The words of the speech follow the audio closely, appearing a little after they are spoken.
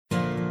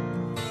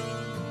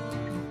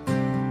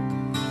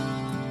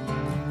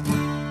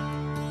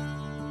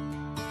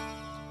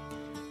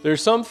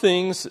There's some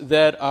things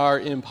that are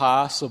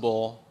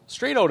impossible,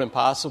 straight out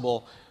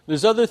impossible.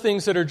 There's other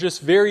things that are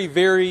just very,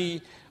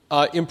 very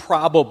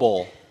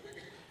improbable.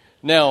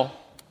 Now,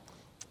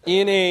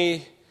 in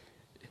a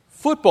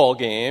football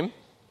game,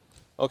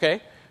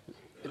 okay,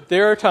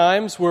 there are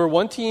times where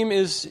one team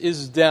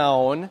is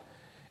down,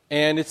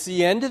 and it's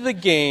the end of the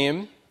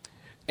game,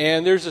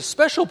 and there's a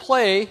special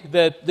play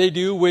that they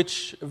do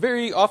which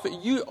very often,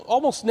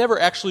 almost never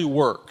actually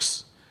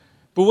works.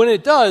 But when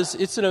it does,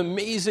 it's an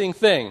amazing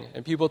thing,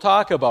 and people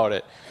talk about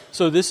it.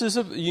 So this is,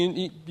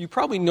 you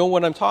probably know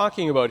what I'm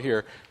talking about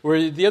here,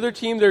 where the other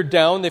team, they're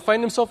down, they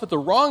find themselves at the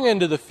wrong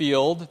end of the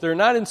field, they're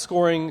not in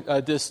scoring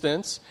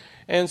distance,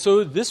 and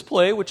so this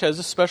play, which has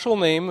a special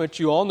name, which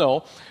you all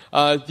know,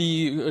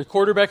 the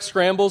quarterback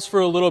scrambles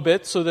for a little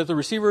bit so that the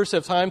receivers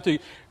have time to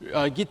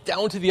get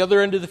down to the other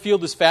end of the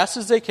field as fast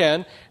as they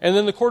can, and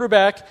then the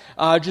quarterback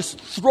just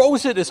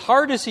throws it as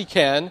hard as he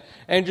can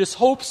and just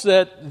hopes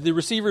that the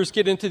receivers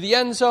get into the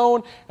end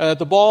zone,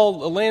 the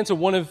ball lands on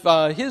one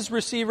of his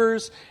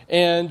receivers,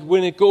 and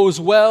when it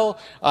goes well,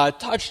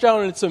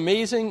 touchdown, and it's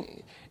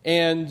amazing,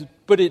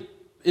 but it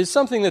is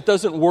something that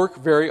doesn't work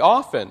very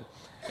often.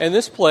 And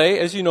this play,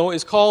 as you know,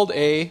 is called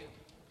this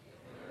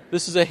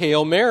is a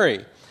Hail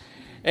Mary.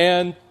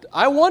 And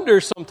I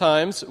wonder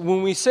sometimes,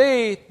 when we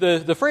say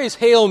the phrase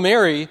Hail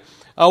Mary,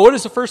 what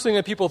is the first thing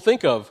that people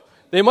think of?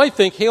 They might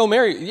think, Hail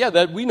Mary,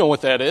 yeah, we know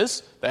what that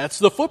is. That's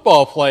the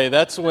football play.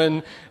 That's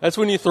when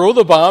you throw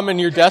the bomb and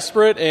you're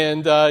desperate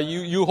and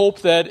you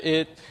hope that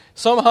it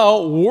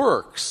somehow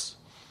works.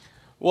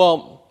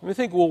 Well, let me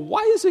think,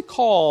 why is it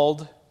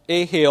called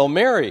a Hail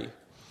Mary?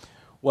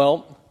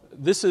 Well,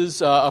 this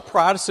is a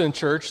Protestant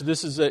church.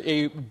 This is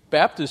a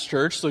Baptist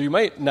church, so you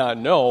might not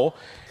know.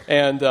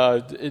 And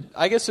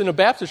I guess in a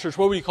Baptist church,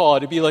 what would you call it?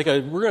 It'd be like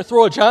we're going to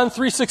throw a John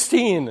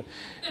 3:16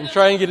 and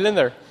try and get it in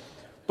there.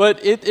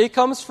 But it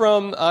comes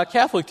from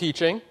Catholic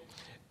teaching,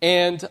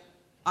 and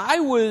I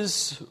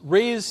was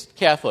raised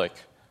Catholic.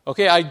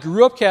 Okay, I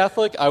grew up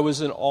Catholic. I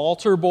was an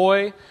altar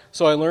boy,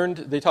 so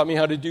they taught me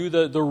how to do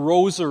the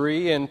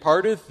rosary, and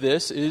part of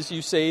this is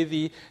you say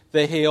the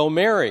Hail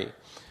Mary.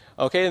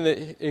 Okay, and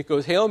it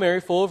goes, Hail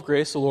Mary, full of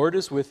grace, the Lord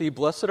is with thee.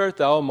 Blessed art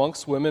thou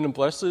amongst women, and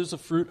blessed is the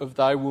fruit of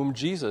thy womb,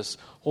 Jesus.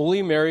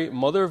 Holy Mary,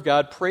 Mother of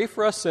God, pray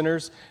for us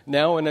sinners,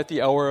 now and at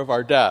the hour of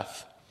our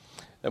death.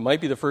 That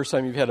might be the first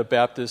time you've had a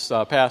Baptist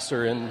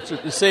pastor and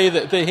say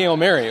the Hail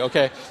Mary,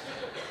 okay?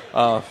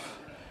 I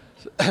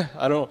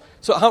don't know.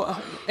 So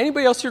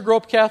anybody else here grow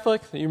up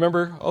Catholic? You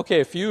remember? Okay,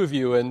 a few of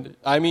you. And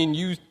I mean,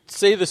 you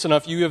say this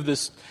enough, you have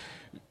this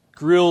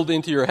grilled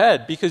into your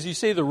head because you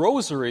say the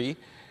rosary.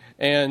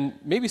 And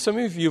maybe some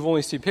of you have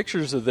only seen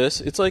pictures of this.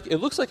 It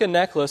looks like a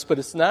necklace, but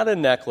it's not a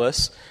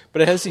necklace.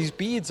 But it has these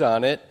beads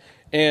on it.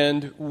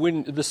 And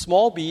when the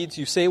small beads,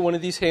 you say one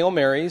of these Hail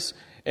Marys,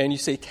 and you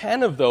say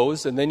 10 of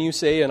those, and then you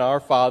say an Our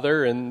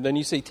Father, and then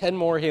you say 10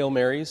 more Hail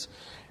Marys,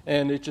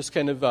 and it just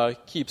kind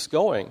of keeps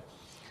going.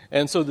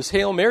 And so this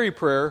Hail Mary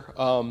prayer,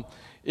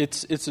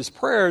 it's this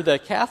prayer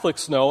that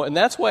Catholics know, and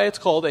that's why it's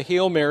called a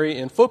Hail Mary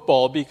in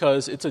football,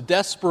 because it's a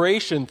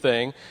desperation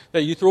thing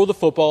that you throw the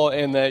football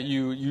and that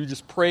you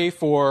just pray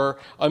for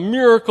a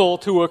miracle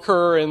to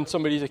occur and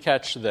somebody to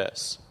catch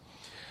this.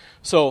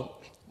 So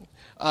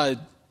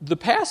the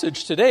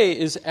passage today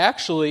is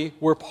actually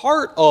where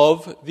part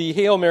of the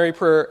Hail Mary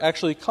prayer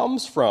actually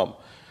comes from.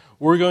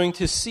 We're going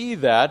to see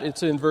that.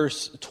 It's in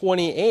verse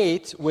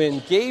 28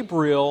 when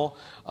Gabriel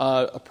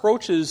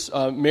approaches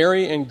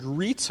Mary and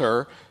greets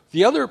her.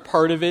 The other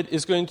part of it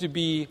is going to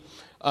be,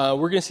 we're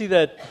going to see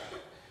that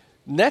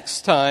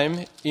next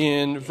time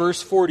in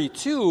verse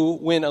 42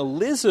 when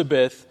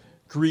Elizabeth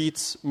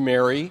greets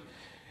Mary,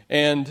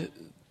 and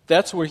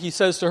that's where he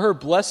says to her,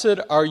 Blessed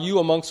are you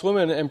amongst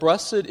women, and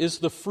blessed is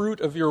the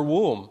fruit of your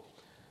womb.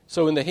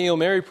 So in the Hail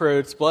Mary prayer,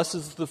 it's blessed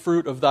is the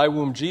fruit of thy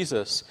womb,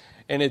 Jesus.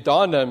 And it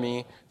dawned on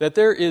me that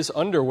there is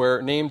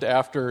underwear named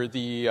after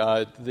the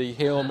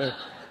Hail Mary.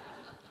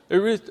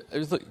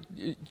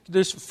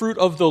 There's fruit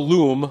of the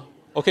loom.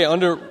 Okay,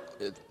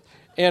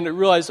 and I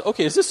realized,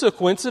 okay, is this a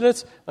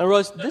coincidence? And I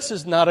realized this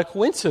is not a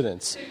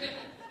coincidence.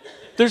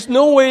 There's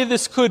no way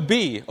this could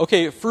be.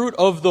 Okay, fruit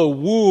of the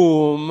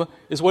womb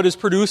is what is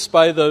produced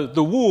by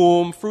the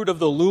womb. Fruit of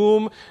the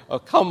loom, oh,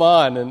 come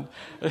on. And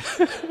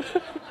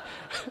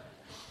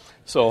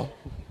so,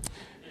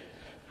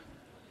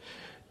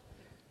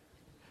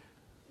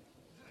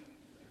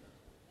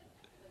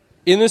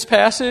 in this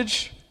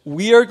passage,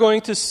 we are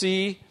going to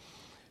see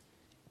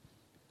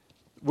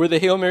where the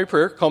Hail Mary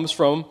prayer comes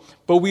from,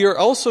 but we are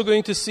also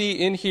going to see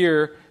in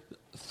here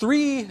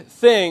three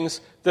things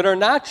that are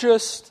not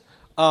just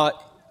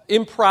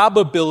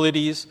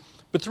improbabilities,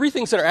 but three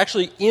things that are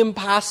actually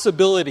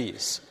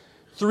impossibilities.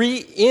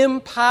 Three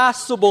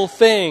impossible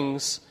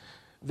things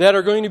that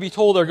are going to be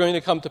told are going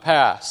to come to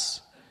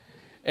pass.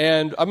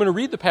 And I'm going to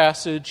read the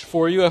passage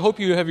for you. I hope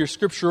you have your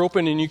scripture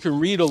open and you can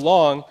read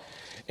along.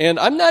 And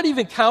I'm not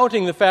even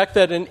counting the fact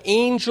that an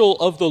angel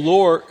of the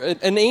Lord,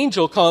 an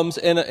angel comes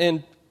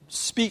and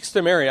speaks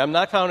to Mary. I'm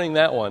not counting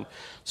that one.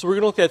 So we're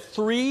going to look at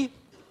three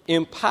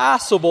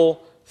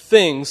impossible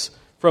things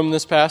from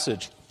this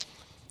passage.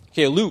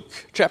 Okay,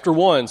 Luke chapter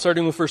 1,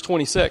 starting with verse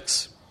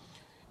 26.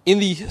 In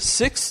the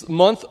 6th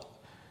month,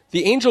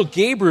 the angel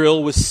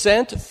Gabriel was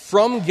sent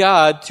from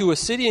God to a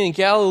city in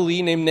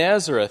Galilee named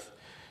Nazareth,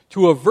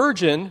 to a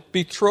virgin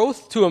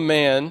betrothed to a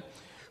man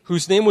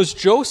whose name was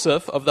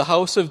Joseph of the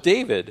house of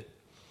David.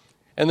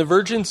 And the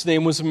virgin's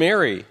name was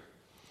Mary.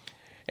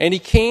 And he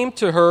came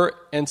to her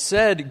and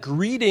said,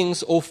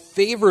 "Greetings, O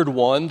favored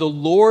one, the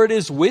Lord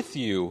is with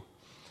you."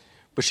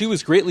 But she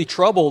was greatly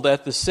troubled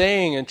at the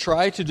saying and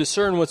tried to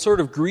discern what sort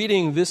of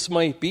greeting this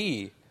might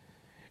be.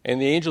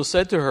 And the angel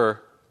said to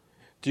her,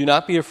 "Do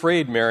not be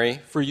afraid, Mary,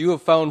 for you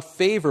have found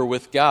favor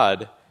with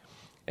God.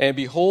 And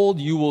behold,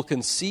 you will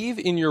conceive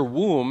in your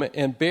womb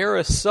and bear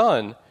a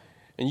son,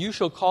 and you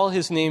shall call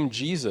his name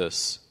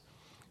Jesus.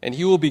 And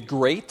he will be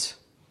great,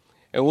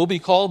 and will be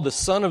called the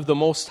Son of the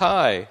Most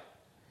High.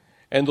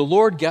 And the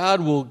Lord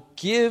God will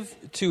give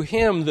to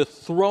him the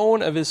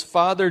throne of his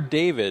father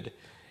David,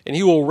 and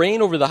he will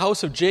reign over the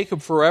house of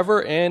Jacob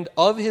forever, and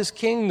of his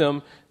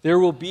kingdom there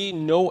will be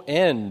no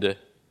end."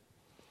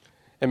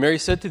 And Mary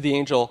said to the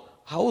angel,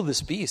 "How will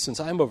this be, since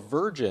I am a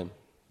virgin?"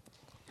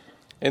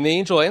 And the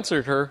angel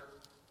answered her,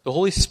 "The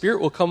Holy Spirit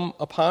will come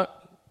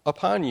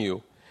upon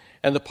you,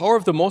 and the power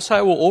of the Most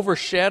High will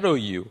overshadow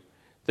you.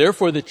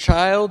 Therefore the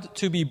child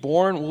to be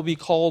born will be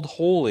called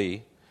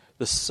Holy,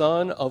 the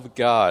Son of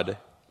God.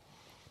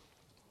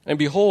 And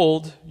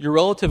behold, your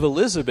relative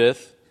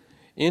Elizabeth,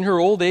 in her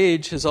old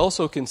age, has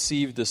also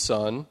conceived a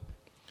son.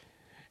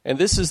 And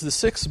this is the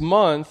 6th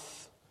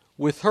month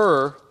with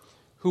her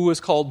who was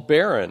called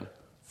barren,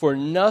 for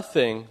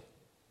nothing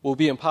will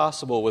be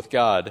impossible with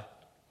God."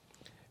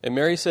 And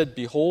Mary said,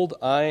 "Behold,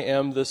 I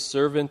am the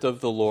servant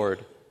of the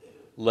Lord.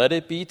 Let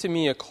it be to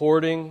me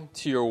according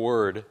to your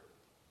word."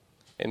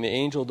 And the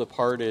angel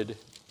departed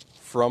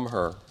from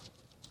her.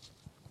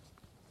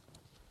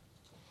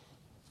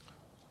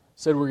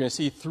 Said we're going to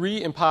see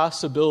 3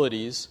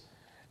 impossibilities.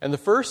 And the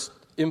first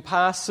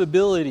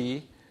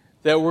impossibility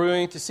that we're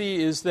going to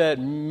see is that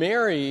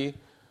Mary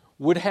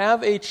would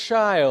have a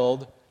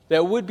child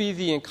that would be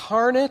the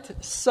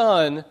incarnate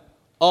Son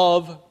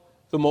of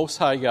the Most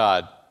High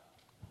God.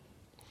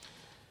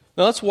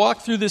 Now let's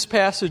walk through this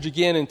passage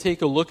again and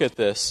take a look at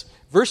this.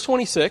 Verse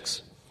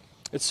 26,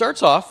 it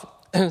starts off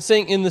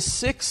saying in the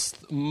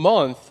 6th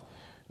month.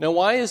 Now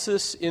why is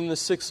this in the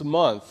 6th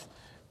month?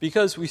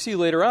 Because we see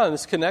later on,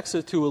 this connects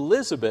it to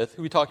Elizabeth,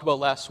 who we talked about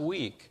last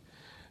week.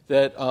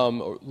 That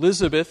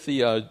Elizabeth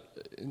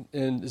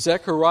and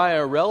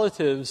Zechariah,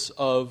 relatives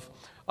of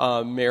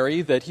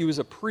Mary, that he was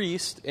a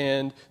priest,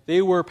 and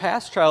they were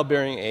past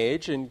childbearing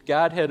age, and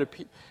God had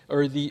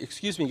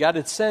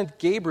sent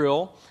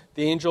Gabriel,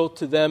 the angel,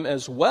 to them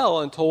as well,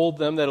 and told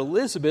them that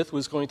Elizabeth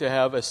was going to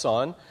have a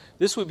son.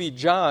 This would be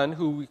John,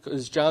 who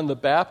is John the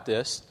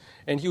Baptist,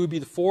 and he would be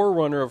the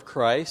forerunner of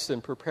Christ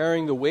and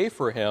preparing the way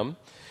for him.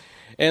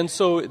 And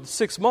so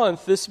 6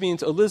 months, this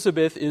means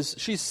Elizabeth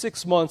she's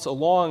 6 months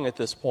along at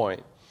this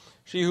point.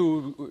 She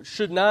who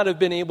should not have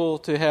been able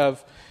to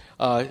have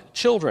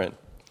children.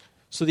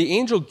 So the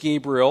angel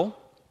Gabriel,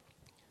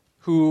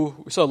 who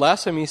we saw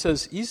last time, he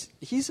says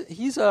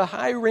he's a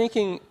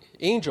high-ranking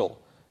angel.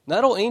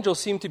 Not all angels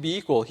seem to be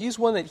equal. He's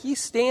one that he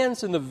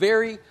stands in the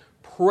very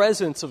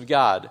presence of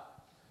God.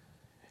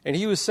 And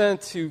he was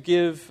sent to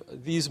give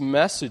these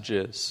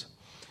messages.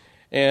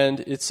 And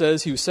it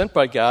says he was sent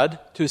by God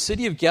to a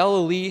city of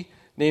Galilee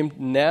named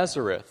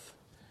Nazareth.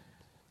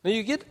 Now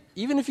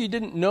even if you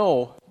didn't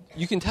know,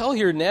 you can tell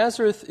here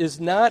Nazareth is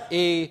not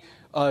a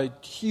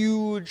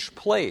huge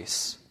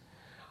place.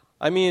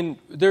 I mean,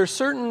 there are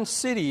certain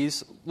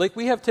cities, like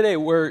we have today,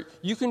 where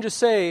you can just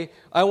say,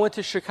 "I went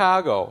to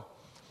Chicago."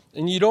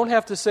 And you don't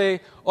have to say,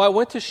 "Oh, I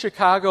went to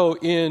Chicago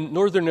in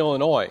northern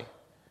Illinois,"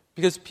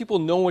 because people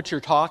know what you're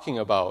talking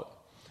about.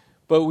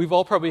 But we've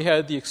all probably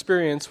had the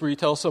experience where you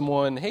tell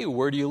someone, "Hey,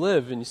 where do you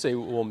live?" And you say,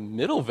 "Well,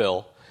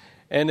 Middleville."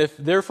 And if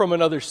they're from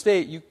another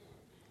state, you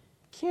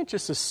can't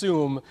just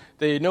assume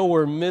they know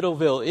where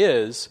Middleville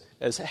is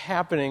as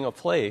happening a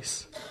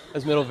place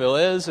as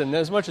Middleville is, and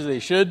as much as they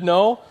should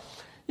know.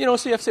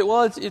 So you have to say,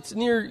 well, it's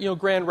near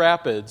Grand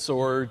Rapids,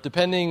 or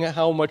depending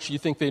how much you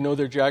think they know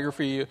their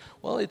geography,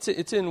 well, it's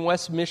in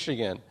West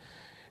Michigan.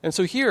 And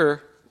so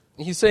here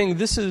he's saying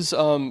this is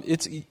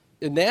it's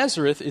in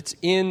Nazareth. It's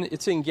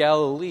in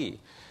Galilee.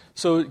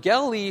 So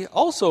Galilee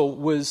also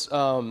was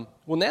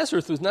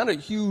Nazareth was not a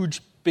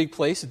huge big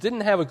place. It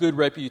didn't have a good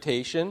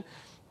reputation.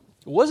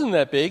 It wasn't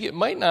that big. It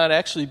might not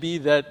actually be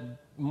that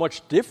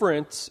much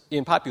different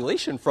in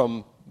population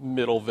from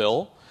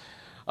Middleville.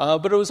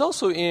 But it was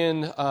also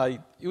in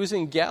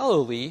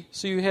Galilee.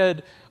 So you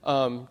had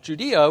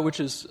Judea, which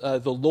is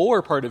the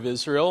lower part of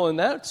Israel, and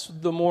that's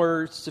the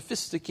more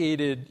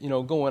sophisticated,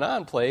 going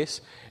on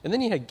place. And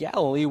then you had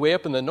Galilee way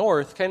up in the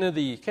north, kind of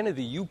the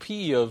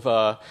UP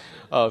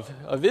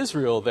of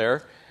Israel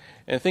there.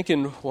 And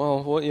thinking,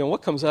 well,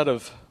 what comes out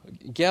of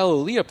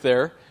Galilee up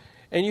there?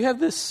 And you have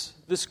this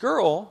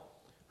girl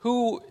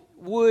who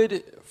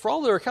would, for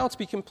all their accounts,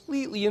 be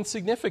completely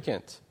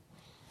insignificant.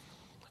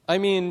 I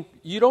mean,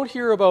 you don't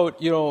hear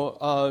about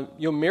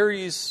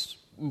Mary's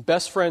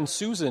best friend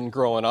Susan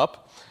growing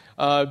up,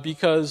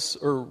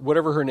 or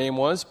whatever her name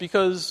was,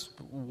 because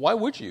why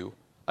would you?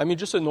 I mean,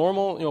 just a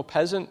normal,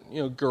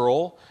 peasant,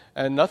 girl,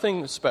 and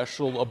nothing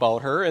special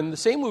about her. And the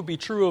same would be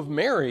true of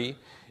Mary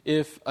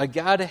if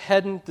God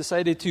hadn't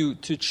decided to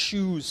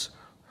choose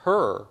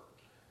her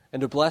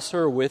and to bless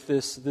her with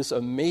this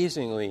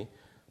amazingly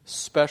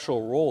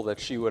special role that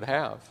she would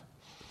have.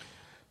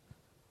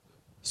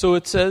 So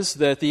it says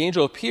that the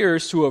angel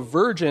appears to a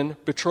virgin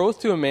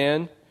betrothed to a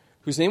man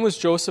whose name was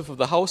Joseph of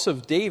the house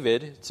of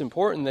David. It's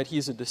important that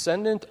he's a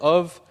descendant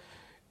of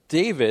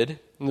David,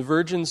 and the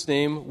virgin's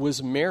name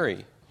was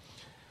Mary.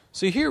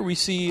 So here we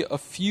see a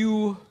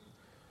few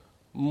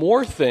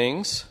more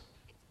things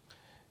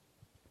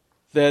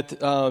that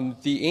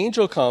the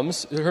angel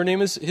comes. Her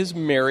name is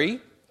Mary,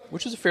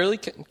 which is a fairly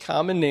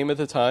common name at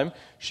the time.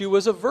 She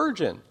was a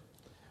virgin.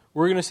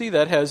 We're going to see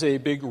that has a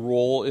big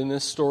role in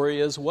this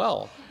story as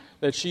well.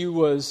 That she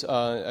was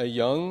a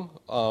young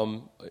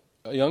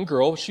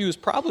girl. She was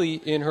probably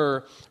in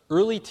her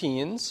early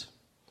teens.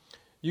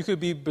 You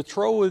could be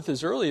betrothed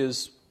as early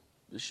as,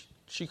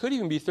 she could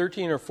even be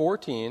 13 or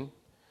 14.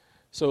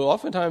 So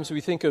oftentimes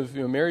we think of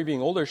Mary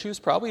being older. She was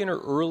probably in her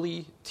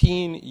early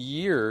teen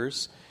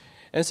years.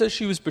 And it says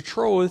she was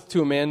betrothed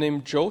to a man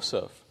named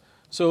Joseph.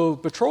 So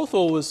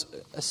betrothal was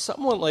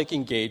somewhat like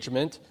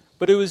engagement,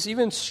 but it was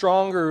even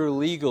stronger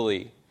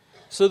legally.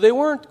 So they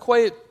weren't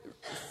quite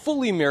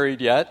fully married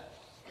yet,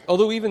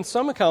 although even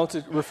some accounts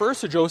it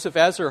refers to Joseph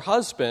as her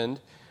husband.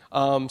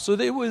 So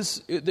it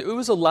was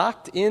a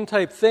locked-in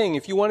type thing.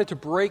 If you wanted to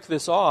break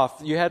this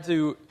off, you had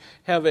to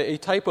have a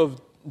type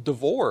of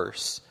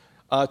divorce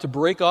to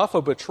break off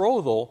a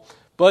betrothal.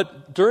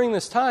 But during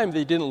this time,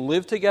 they didn't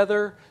live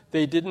together.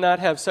 They did not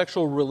have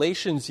sexual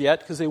relations yet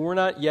because they were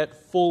not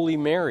yet fully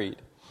married.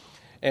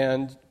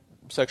 And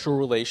sexual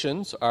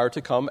relations are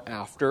to come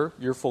after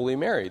you're fully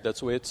married.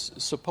 That's the way it's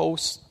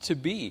supposed to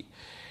be.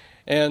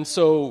 And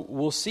so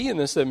we'll see in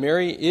this that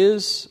Mary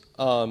is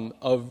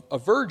a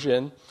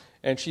virgin,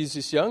 and she's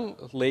this young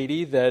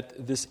lady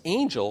that this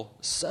angel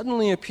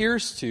suddenly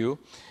appears to.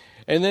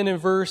 And then in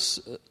verse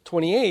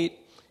 28,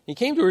 he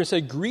came to her and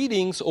said,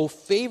 "Greetings, O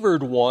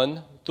favored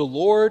one, the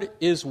Lord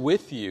is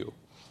with you."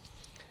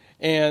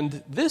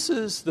 And this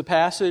is the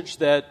passage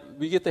that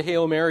we get the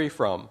Hail Mary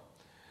from.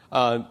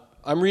 I'm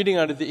reading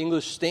out of the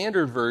English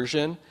Standard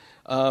Version,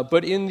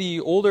 but in the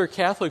older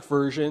Catholic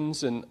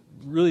versions, and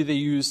really they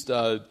used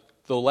the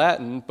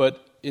Latin,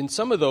 but in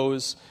some of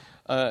those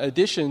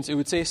editions, it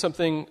would say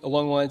something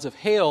along the lines of,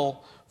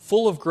 "Hail,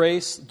 full of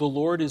grace, the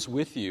Lord is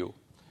with you."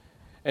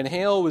 And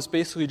hail was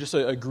basically just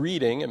a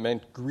greeting. It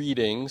meant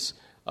greetings.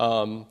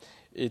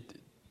 It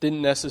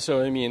didn't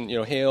necessarily mean,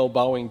 hail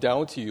bowing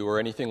down to you or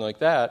anything like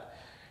that.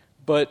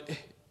 But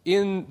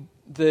in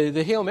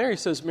the Hail Mary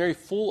says, "Mary,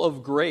 full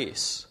of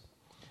grace."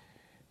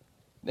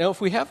 Now,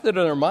 if we have that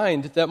in our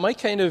mind, that might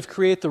kind of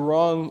create the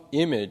wrong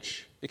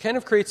image. It kind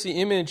of creates the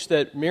image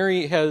that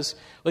Mary has,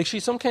 like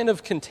she's some kind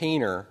of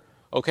container,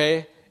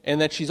 okay? And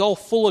that she's all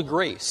full of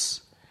grace.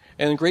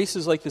 And grace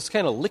is like this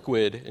kind of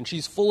liquid, and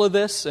she's full of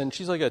this, and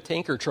she's like a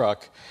tanker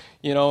truck,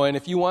 and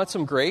if you want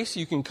some grace,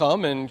 you can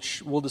come and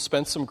we'll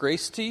dispense some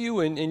grace to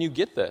you, and you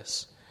get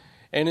this.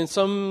 And in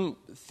some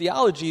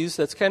theologies,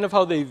 that's kind of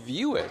how they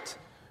view it.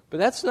 But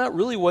that's not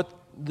really what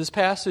this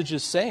passage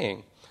is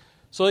saying.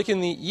 So like in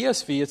the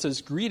ESV, it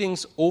says,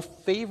 "Greetings, O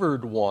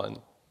favored one."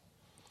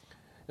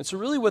 And so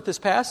really what this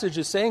passage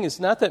is saying is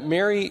not that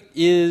Mary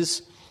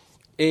is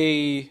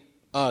a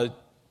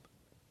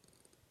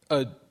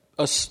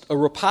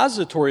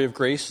repository of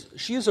grace.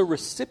 She is a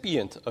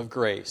recipient of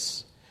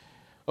grace.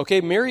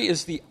 Okay, Mary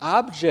is the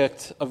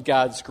object of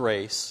God's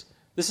grace.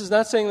 This is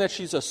not saying that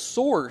she's a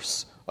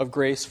source of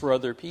grace for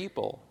other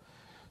people.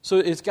 So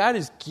it's God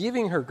is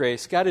giving her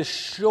grace. God is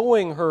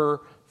showing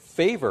her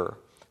favor,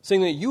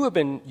 saying that you have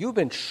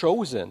been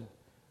chosen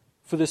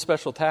for this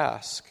special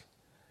task.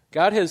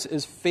 God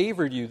has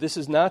favored you. This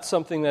is not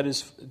something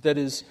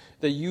that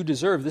you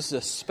deserve. This is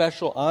a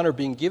special honor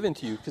being given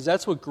to you, because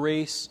that's what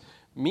grace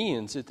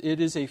means. It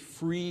is a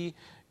free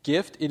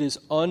gift. It is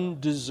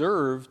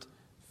undeserved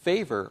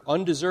favor,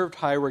 undeserved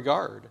high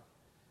regard.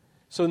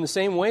 So in the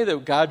same way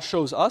that God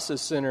shows us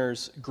as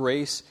sinners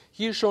grace,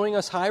 He is showing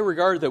us high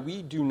regard that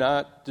we do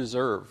not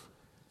deserve,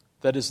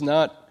 that is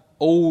not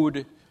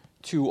owed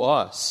to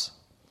us.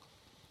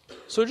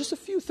 So just a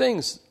few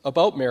things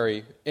about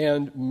Mary,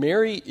 and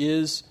Mary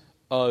is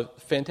a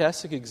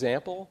fantastic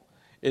example.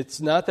 It's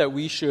not that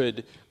we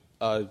should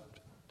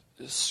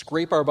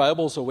scrape our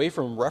Bibles away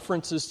from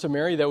references to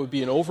Mary. That would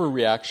be an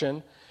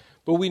overreaction.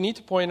 But we need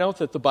to point out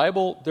that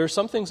there are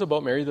some things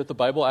about Mary that the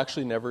Bible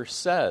actually never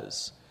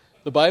says.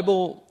 The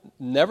Bible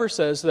never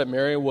says that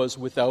Mary was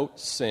without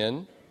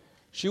sin.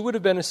 She would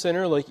have been a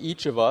sinner like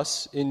each of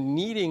us in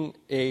needing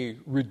a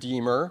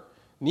redeemer,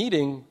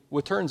 needing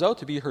what turns out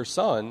to be her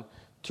son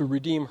to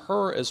redeem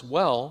her as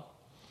well.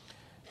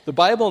 The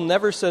Bible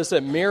never says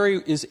that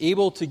Mary is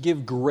able to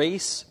give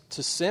grace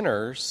to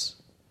sinners.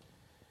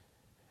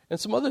 And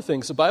some other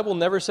things. The Bible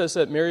never says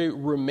that Mary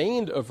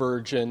remained a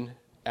virgin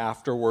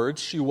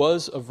afterwards. She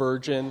was a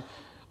virgin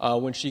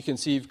when she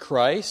conceived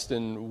Christ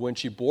and when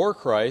she bore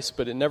Christ,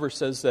 but it never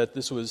says that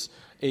this was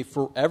a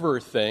forever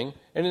thing,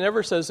 and it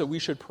never says that we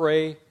should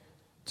pray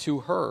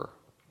to her.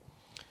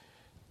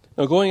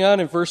 Now, going on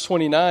in verse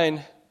 29,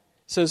 it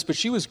says, "But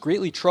she was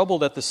greatly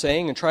troubled at the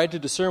saying and tried to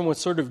discern what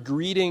sort of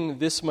greeting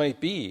this might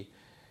be."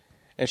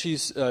 And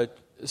she's,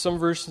 some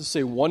versions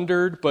say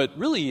wondered, but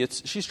really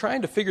she's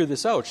trying to figure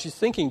this out. She's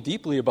thinking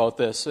deeply about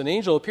this. An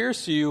angel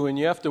appears to you, and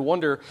you have to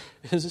wonder,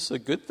 is this a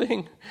good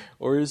thing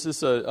or is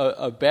this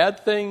a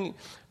bad thing?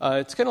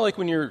 It's kind of like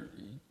when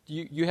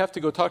you have to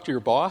go talk to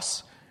your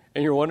boss,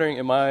 and you're wondering,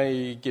 am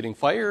I getting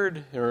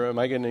fired or am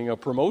I getting a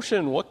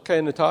promotion? What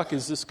kind of talk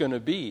is this going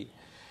to be?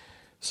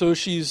 So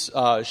she's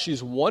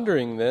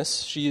wondering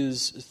this. She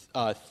is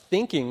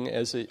thinking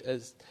as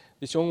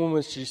this young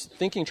woman. She's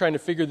thinking, trying to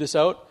figure this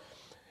out.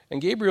 And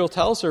Gabriel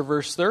tells her,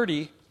 verse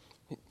 30,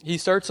 he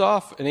starts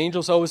off, and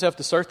angels always have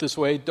to start this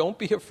way, don't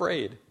be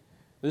afraid.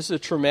 This is a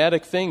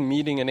traumatic thing,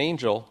 meeting an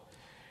angel.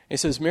 And he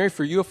says, "Mary,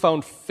 for you have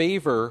found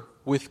favor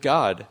with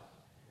God."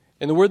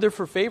 And the word there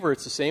for favor,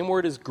 it's the same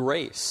word as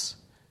grace.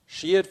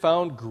 She had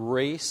found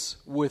grace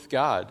with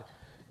God,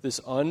 this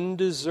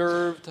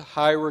undeserved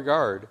high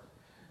regard.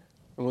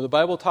 And when the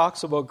Bible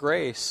talks about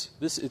grace,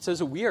 it says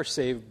that we are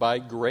saved by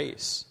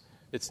grace.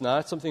 It's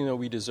not something that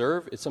we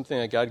deserve. It's something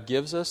that God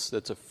gives us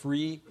that's a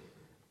free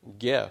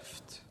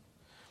gift.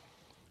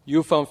 You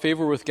have found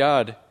favor with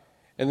God.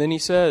 And then he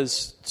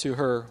says to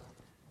her,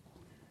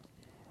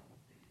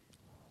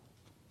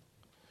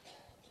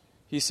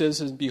 he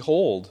says,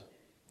 "Behold,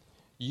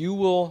 you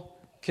will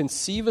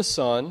conceive a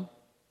son.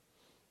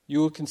 You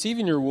will conceive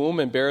in your womb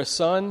and bear a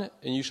son,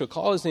 and you shall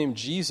call his name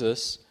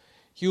Jesus.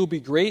 He will be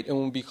great and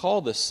will be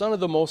called the Son of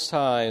the Most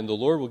High, and the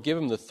Lord will give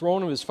him the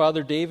throne of his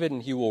father David,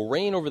 and he will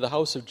reign over the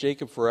house of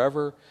Jacob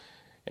forever,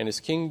 and his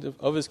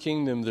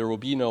kingdom there will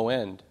be no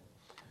end."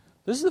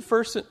 This is the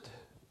first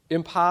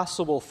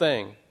impossible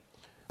thing.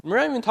 We're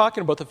not even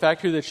talking about the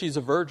fact here that she's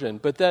a virgin,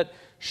 but that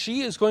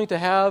she is going to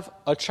have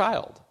a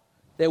child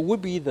that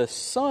would be the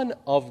Son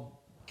of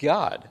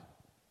God,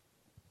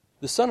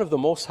 the Son of the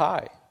Most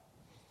High.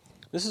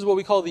 This is what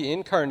we call the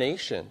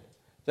incarnation,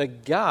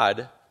 that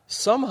God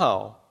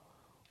somehow,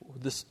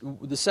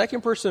 the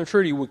second person of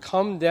Trinity, would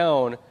come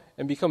down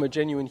and become a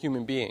genuine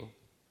human being.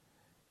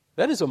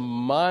 That is a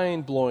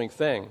mind-blowing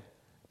thing.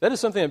 That is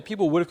something that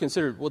people would have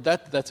considered, well,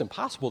 that's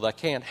impossible, that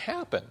can't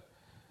happen.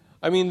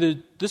 I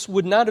mean, this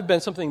would not have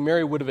been something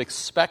Mary would have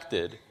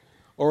expected,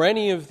 or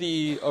any of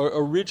the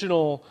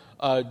original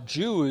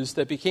Jews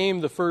that became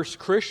the first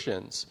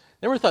Christians.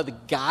 They never thought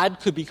that God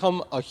could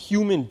become a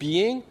human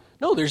being.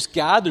 No, there's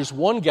God, there's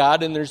one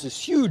God, and there's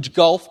this huge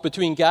gulf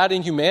between God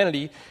and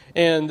humanity,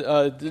 and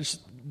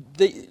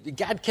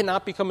God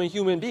cannot become a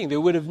human being. They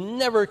would have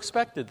never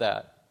expected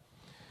that.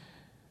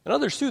 And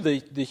others too,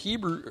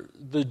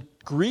 the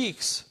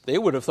Greeks, they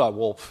would have thought,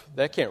 well,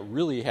 that can't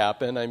really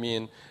happen. I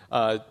mean,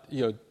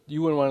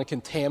 you wouldn't want to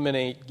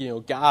contaminate,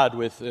 God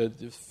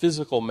with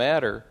physical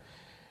matter.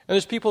 And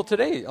there's people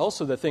today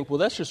also that think, well,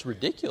 that's just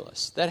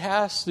ridiculous. That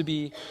has to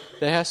be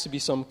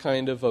some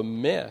kind of a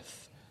myth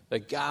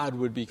that God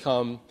would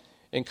become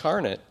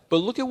incarnate. But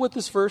look at what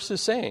this verse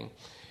is saying.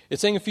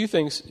 It's saying a few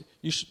things.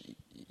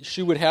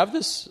 She would have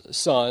this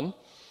son,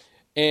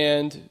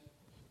 and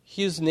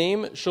his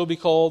name shall be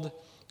called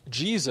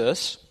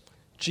Jesus.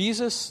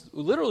 Jesus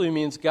literally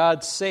means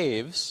God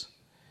saves.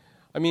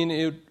 I mean,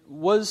 it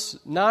was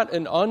not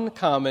an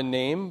uncommon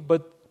name,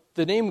 but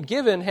the name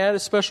given had a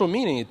special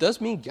meaning. It does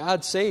mean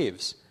God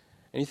saves.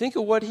 And you think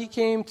of what he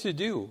came to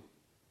do.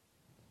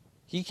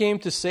 He came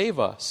to save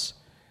us.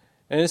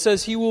 And it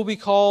says he will be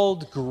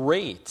called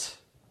great.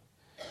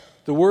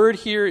 The word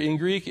here in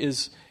Greek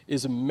is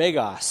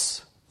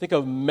megas. Think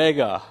of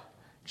mega.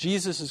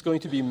 Jesus is going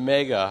to be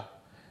mega.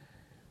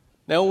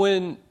 Now,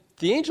 when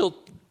the angel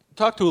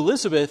talked to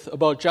Elizabeth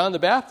about John the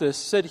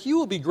Baptist, said he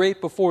will be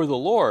great before the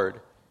Lord.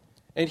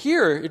 And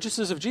here, it just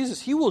says of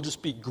Jesus, he will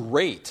just be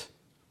great.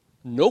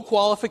 No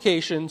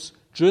qualifications,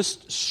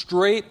 just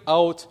straight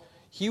out,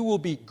 he will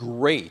be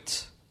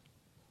great.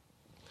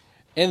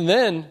 And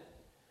then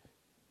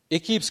it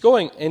keeps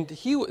going, and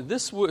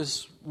this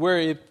was where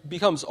it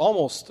becomes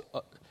almost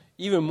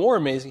even more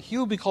amazing. He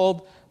will be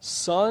called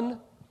Son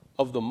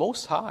of the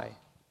Most High.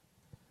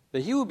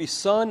 That he will be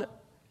Son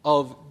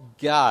of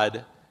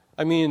God.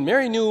 I mean,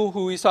 Mary knew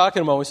who he's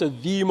talking about. We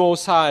said the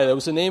Most High. That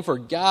was a name for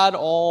God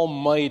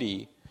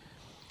Almighty.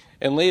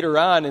 And later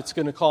on, it's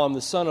going to call him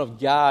the Son of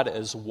God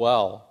as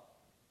well.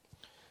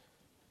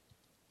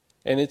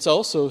 And it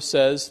also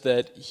says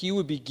that he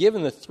would be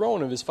given the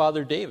throne of his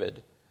father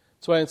David.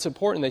 That's why it's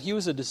important that he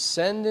was a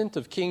descendant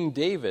of King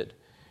David.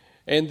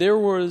 And there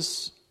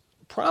was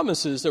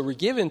promises that were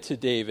given to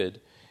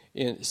David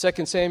in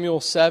 2 Samuel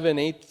 7,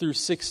 8 through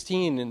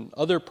 16, and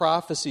other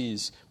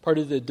prophecies, part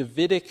of the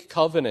Davidic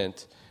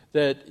covenant,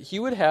 that he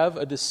would have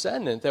a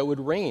descendant that would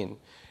reign.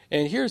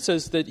 And here it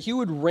says that he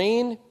would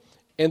reign,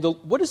 and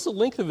what is the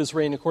length of his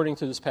reign according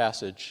to this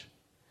passage?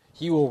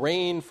 He will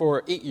reign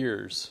for 8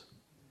 years.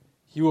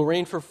 He will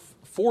reign for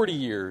 40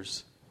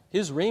 years.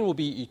 His reign will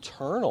be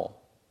eternal.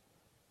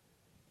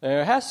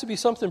 There has to be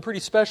something pretty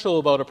special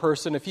about a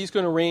person if he's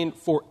going to reign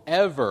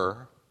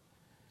forever.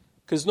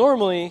 Because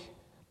normally,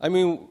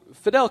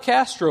 Fidel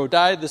Castro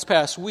died this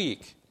past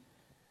week,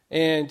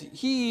 and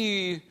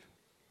he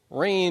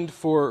reigned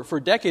for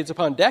decades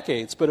upon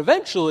decades, but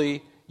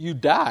eventually you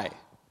die.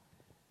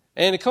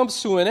 And it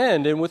comes to an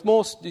end, and with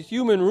most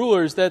human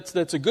rulers,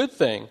 that's a good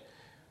thing.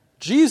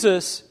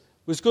 Jesus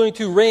was going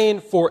to reign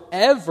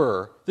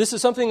forever. This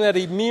is something that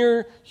a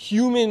mere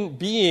human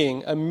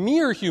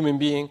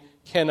being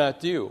cannot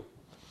do.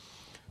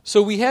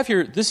 So we have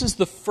here, this is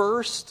the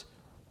first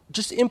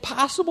just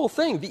impossible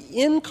thing,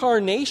 the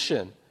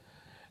incarnation.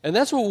 And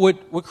that's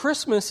what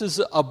Christmas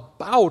is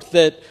about,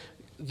 that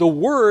the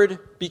Word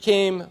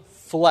became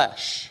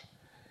flesh.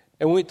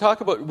 And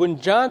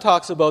when John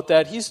talks about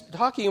that, he's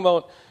talking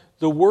about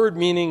the Word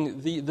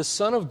meaning the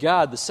Son of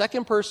God, the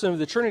second person of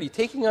the Trinity,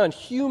 taking on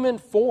human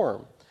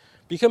form,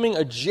 becoming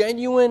a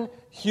genuine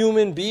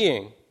human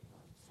being.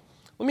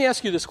 Let me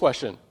ask you this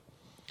question.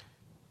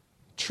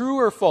 True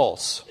or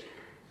false?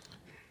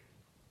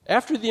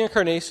 After the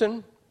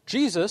incarnation,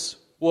 Jesus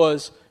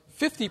was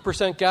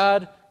 50%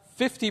 God,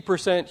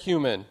 50%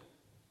 human.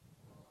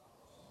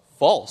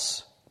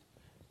 False.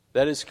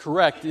 That is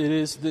correct. It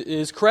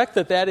is correct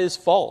that is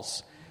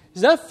false.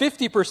 He's not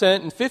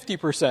 50% and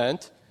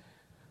 50%.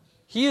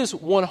 He is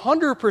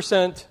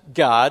 100%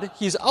 God.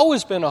 He's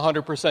always been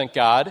 100%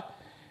 God.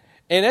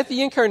 And at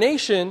the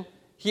incarnation,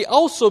 he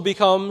also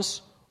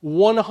becomes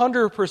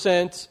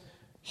 100%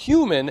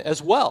 human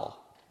as well.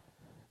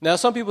 Now,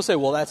 some people say,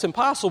 well, that's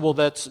impossible.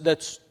 That's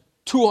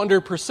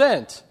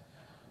 200%.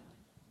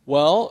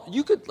 Well,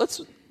 you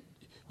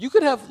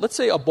could have, let's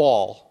say, a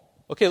ball.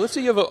 Okay, let's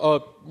say you have a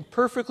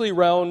perfectly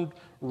round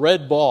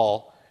red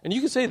ball, and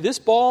you could say this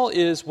ball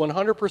is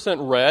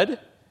 100% red,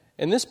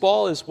 and this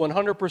ball is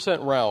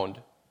 100%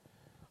 round.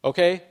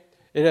 Okay?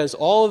 It has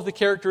all of the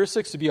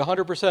characteristics to be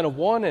 100% of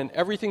one and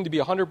everything to be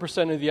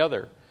 100% of the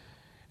other.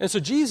 And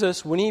so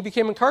Jesus, when he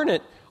became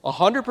incarnate,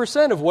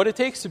 100% of what it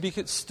takes to be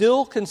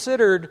still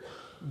considered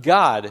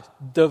God,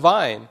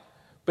 divine.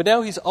 But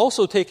now he's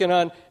also taken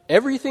on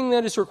everything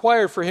that is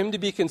required for him to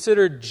be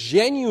considered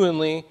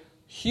genuinely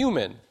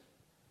human.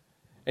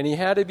 And he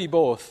had to be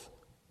both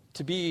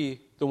to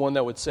be the one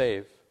that would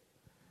save.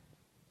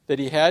 That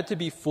he had to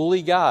be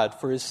fully God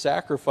for his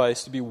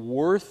sacrifice to be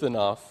worth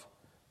enough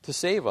to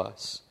save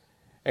us.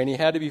 And he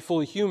had to be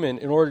fully human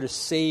in order to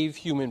save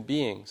human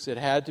beings. It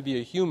had to be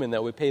a human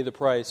that would pay the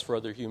price for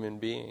other human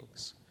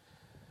beings.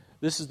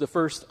 This is the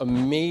first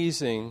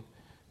amazing,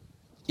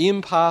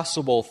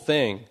 impossible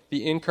thing,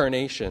 the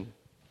incarnation.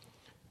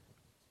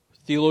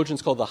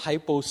 Theologians call the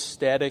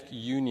hypostatic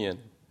union.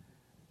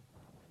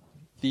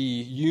 The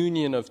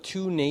union of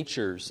two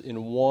natures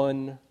in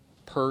one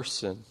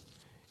person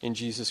in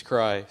Jesus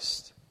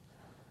Christ.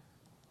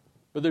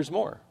 But there's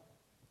more.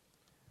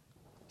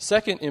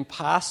 Second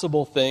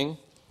impossible thing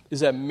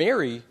is that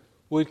Mary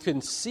would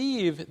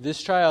conceive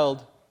this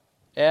child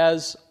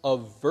as a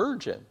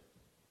virgin.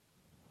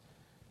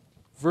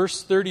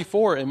 Verse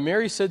 34, and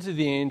Mary said to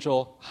the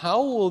angel,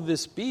 "How will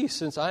this be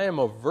since I am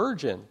a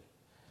virgin?"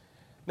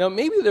 Now,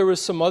 maybe there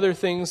was some other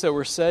things that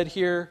were said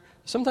here.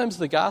 Sometimes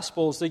the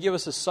Gospels, they give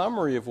us a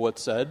summary of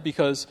what's said,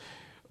 because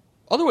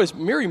otherwise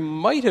Mary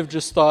might have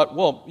just thought,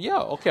 well, yeah,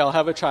 okay, I'll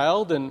have a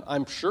child, and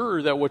I'm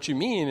sure that what you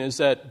mean is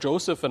that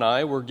Joseph and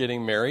I were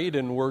getting married,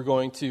 and we're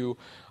going to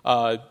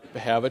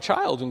have a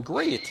child, and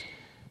great.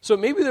 So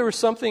maybe there was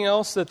something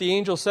else that the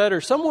angel said,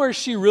 or somewhere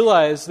she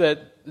realized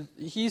that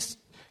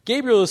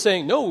Gabriel is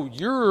saying, no,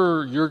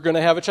 you're going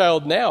to have a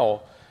child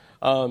now.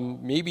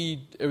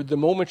 Maybe the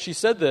moment she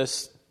said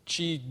this,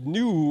 she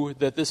knew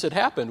that this had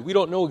happened. We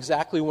don't know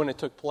exactly when it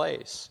took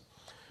place.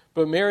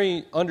 But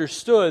Mary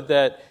understood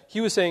that he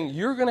was saying,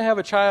 you're going to have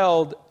a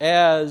child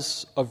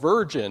as a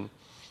virgin.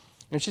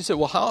 And she said,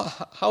 well,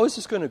 how is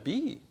this going to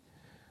be?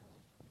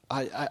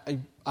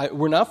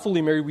 We're not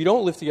fully married. We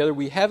don't live together.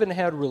 We haven't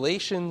had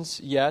relations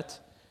yet.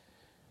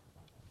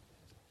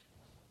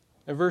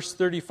 In verse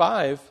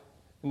 35,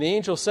 and the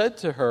angel said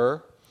to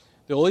her,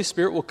 the Holy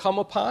Spirit will come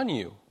upon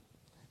you,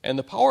 and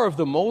the power of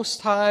the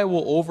Most High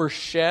will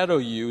overshadow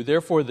you.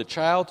 Therefore, the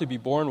child to be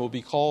born will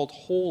be called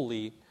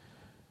Holy,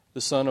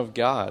 the Son of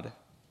God.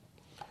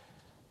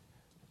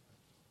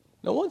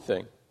 Now, one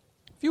thing.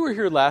 If you were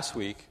here last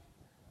week,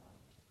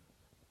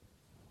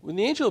 when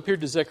the angel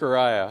appeared to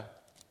Zechariah,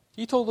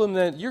 he told him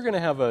that you're going to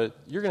have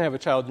a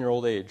child in your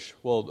old age.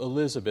 Well,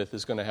 Elizabeth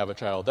is going to have a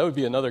child. That would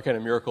be another kind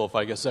of miracle if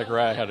I guess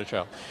Zechariah had a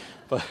child.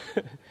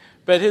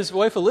 But his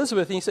wife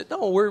Elizabeth, he said,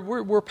 no,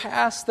 we're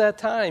past that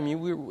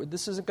time.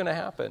 This isn't going to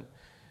happen.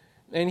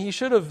 And he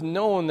should have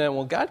known that,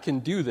 well, God can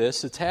do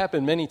this. It's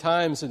happened many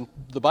times in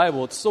the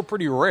Bible. It's still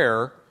pretty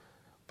rare,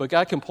 but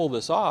God can pull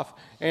this off.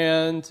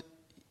 And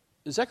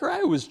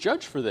Zechariah was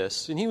judged for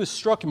this, and he was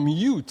struck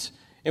mute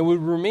and would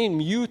remain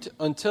mute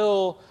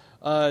until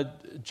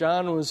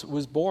John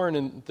was born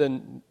and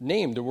then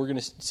named. And we're going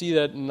to see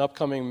that in an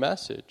upcoming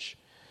message.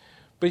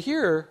 But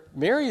here,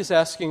 Mary is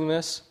asking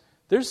this.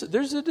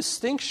 There's a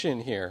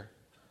distinction here,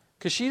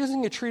 because she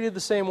doesn't get treated the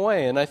same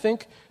way. And I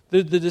think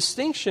the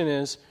distinction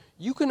is,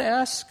 you can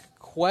ask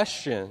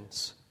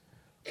questions,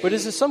 but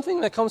is it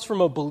something that comes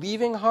from a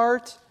believing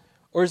heart,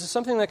 or is it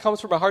something that comes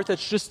from a heart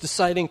that's just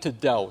deciding to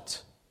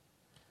doubt?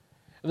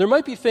 And there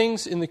might be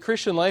things in the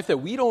Christian life that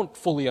we don't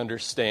fully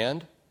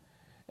understand,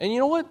 and you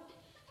know what?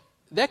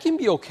 That can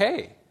be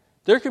okay.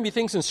 There can be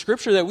things in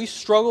Scripture that we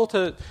struggle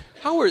to,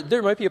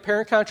 there might be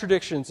apparent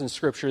contradictions in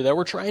Scripture that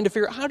we're trying to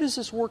figure out, how does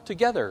this work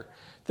together?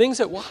 Things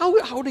that, well,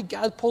 how did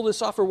God pull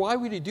this off, or why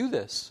would He do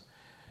this?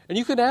 And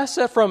you can ask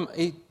that from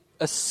a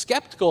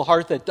skeptical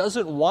heart that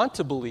doesn't want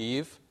to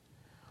believe,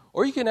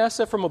 or you can ask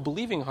that from a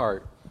believing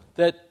heart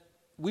that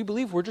we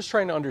believe, we're just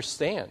trying to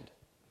understand.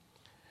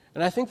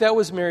 And I think that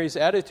was Mary's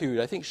attitude.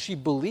 I think she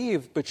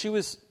believed, but she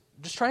was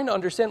just trying to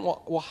understand,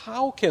 well,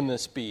 how can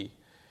this be?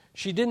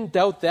 She didn't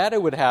doubt that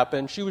it would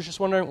happen. She was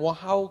just wondering, well,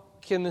 how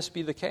can this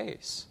be the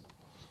case?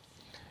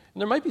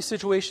 And there might be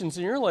situations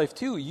in your life,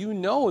 too. You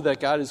know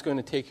that God is going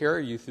to take care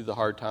of you through the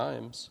hard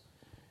times.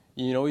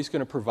 You know He's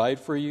going to provide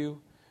for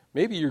you.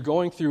 Maybe you're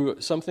going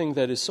through something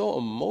that is so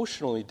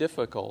emotionally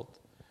difficult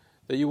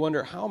that you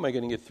wonder, how am I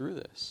going to get through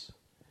this?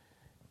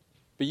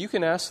 But you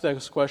can ask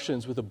those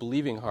questions with a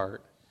believing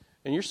heart.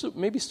 And you're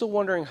maybe still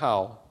wondering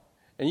how.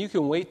 And you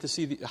can wait to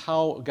see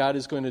how God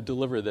is going to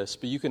deliver this.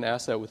 But you can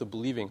ask that with a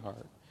believing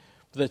heart.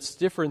 But that's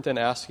different than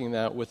asking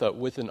that with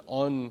an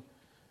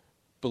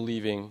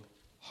unbelieving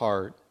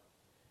heart.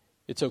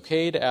 It's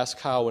okay to ask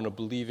how in a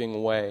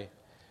believing way.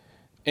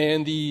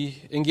 And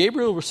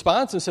Gabriel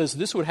responds and says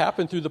this would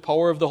happen through the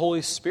power of the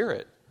Holy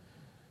Spirit.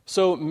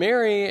 So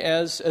Mary,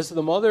 as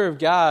the mother of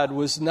God,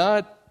 was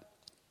not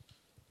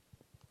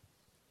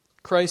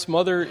Christ's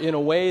mother in a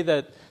way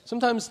that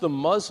sometimes the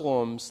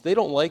Muslims, they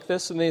don't like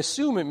this, and they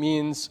assume it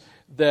means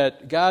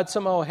that God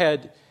somehow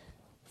had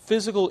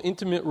physical,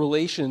 intimate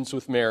relations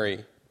with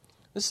Mary.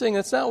 This thing,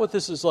 that's not what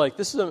this is like.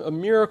 This is a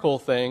miracle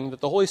thing,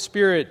 that the Holy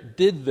Spirit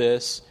did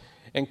this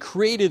and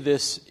created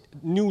this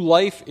new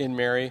life in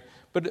Mary,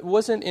 but it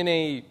wasn't in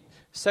a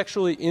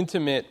sexually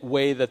intimate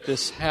way that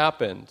this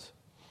happened.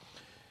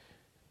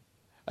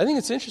 I think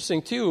it's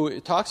interesting, too,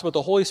 it talks about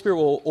the Holy Spirit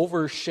will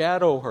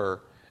overshadow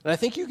her. And I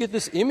think you get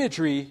this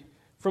imagery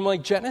from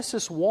like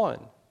Genesis 1,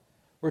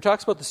 where it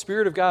talks about the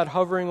Spirit of God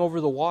hovering over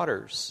the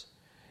waters.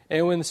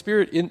 And when the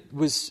Spirit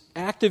was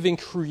active in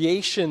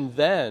creation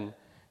then,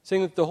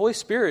 saying that the Holy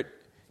Spirit,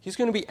 He's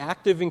going to be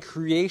active in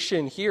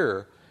creation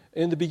here,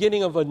 in the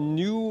beginning of a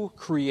new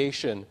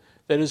creation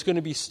that is going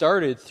to be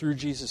started through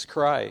Jesus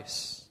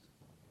Christ.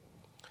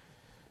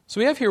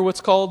 So we have here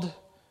what's called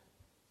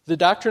the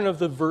doctrine of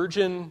the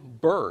virgin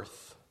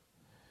birth.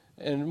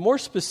 And more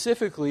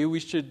specifically, we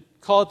should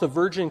call it the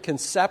virgin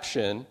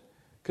conception,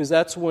 because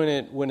that's when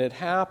it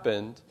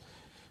happened.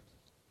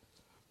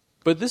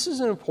 But this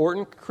is an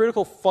important,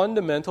 critical,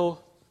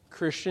 fundamental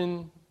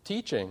Christian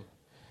teaching.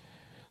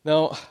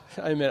 Now,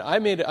 I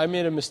made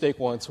a mistake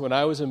once when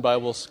I was in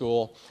Bible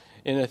school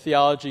in a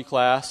theology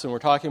class, and we're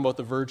talking about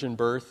the virgin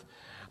birth.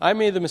 I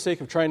made the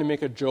mistake of trying to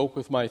make a joke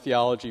with my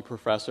theology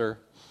professor.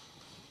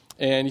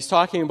 And he's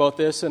talking about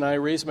this, and I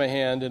raised my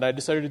hand, and I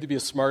decided to be a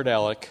smart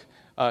aleck.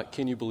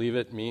 Can you believe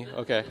it? Me?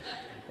 Okay.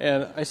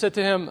 And I said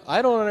to him,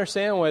 I don't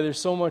understand why there's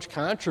so much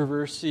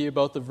controversy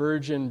about the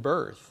virgin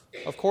birth.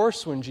 Of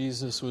course, when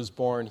Jesus was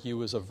born, He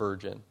was a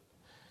virgin.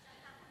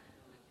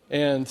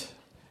 And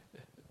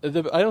I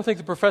don't think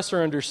the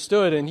professor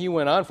understood, and he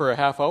went on for a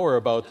half hour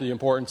about the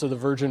importance of the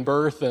virgin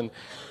birth. And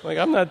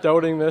I'm not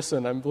doubting this,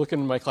 and I'm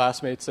looking at my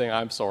classmates saying,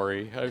 I'm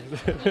sorry.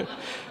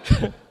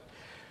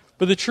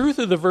 But the truth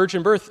of the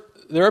virgin birth,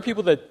 there are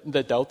people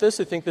that doubt this.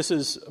 They think this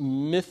is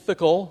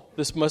mythical.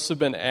 This must have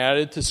been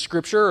added to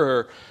Scripture,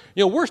 or,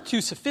 we're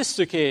too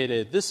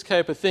sophisticated. This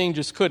type of thing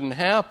just couldn't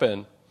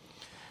happen.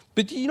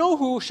 But do you know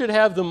who should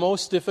have the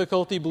most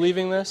difficulty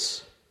believing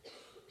this?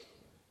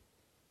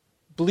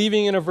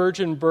 Believing in a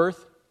virgin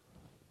birth?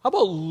 How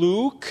about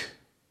Luke?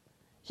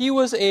 He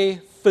was a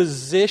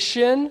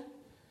physician.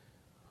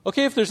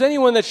 Okay, if there's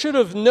anyone that should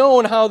have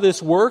known how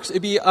this works,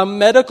 it'd be a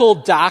medical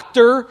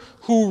doctor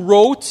who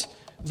wrote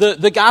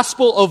the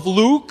Gospel of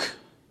Luke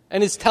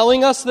and is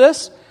telling us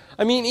this.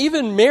 I mean,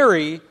 even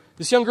Mary,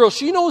 this young girl,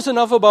 she knows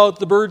enough about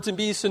the birds and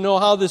beasts to know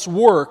how this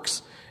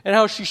works and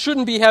how she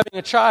shouldn't be having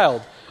a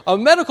child. A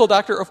medical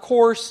doctor, of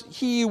course,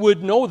 he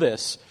would know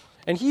this.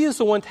 And he is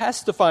the one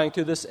testifying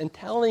to this and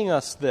telling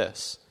us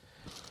this.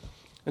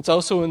 It's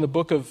also in the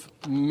book of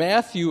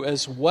Matthew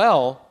as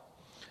well.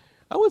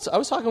 I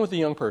was talking with a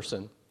young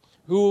person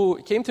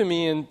who came to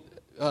me and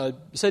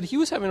said he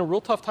was having a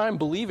real tough time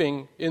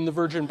believing in the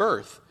virgin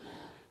birth.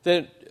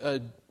 That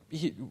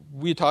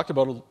we talked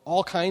about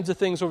all kinds of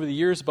things over the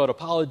years about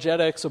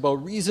apologetics,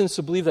 about reasons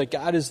to believe that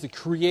God is the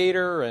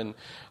creator and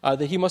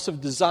that He must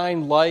have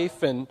designed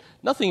life, and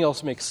nothing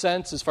else makes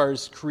sense as far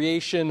as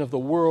creation of the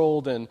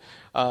world, and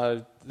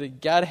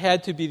that God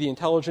had to be the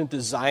intelligent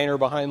designer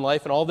behind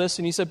life and all this.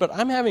 And he said, but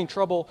I'm having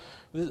trouble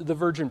with the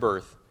virgin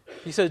birth.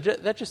 He said,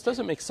 that just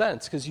doesn't make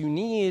sense, because you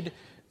need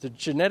the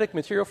genetic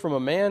material from a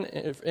man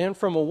and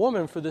from a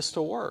woman for this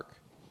to work.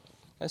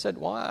 I said,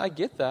 well, I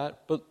get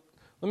that, but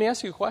let me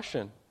ask you a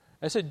question.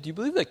 I said, do you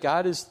believe that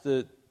God is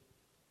the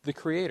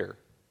creator?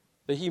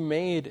 that he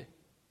made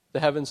the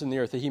heavens and the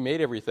earth, that he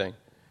made everything?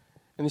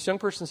 And this young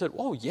person said,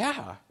 oh,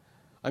 yeah.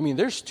 I mean,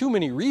 there's too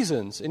many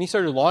reasons. And he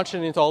started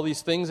launching into all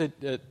these things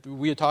that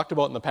we had talked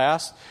about in the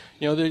past.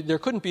 There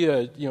couldn't be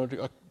a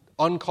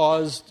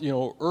uncaused,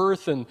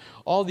 earth and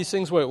all these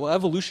things where,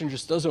 evolution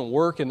just doesn't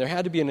work, and there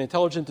had to be an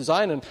intelligent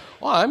design. And,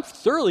 I'm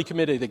thoroughly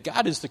committed that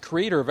God is the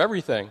creator of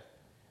everything. And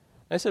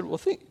I said, well,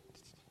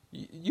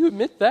 you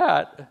admit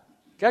that.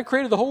 God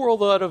created the whole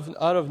world out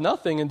of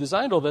nothing and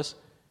designed all this,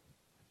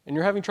 and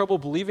you're having trouble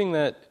believing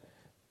that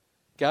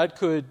God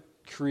could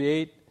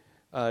create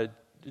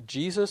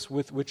Jesus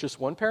with just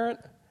one parent?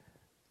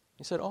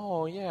 He said,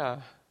 oh,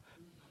 yeah.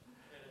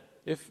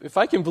 If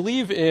I can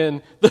believe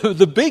in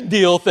the big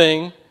deal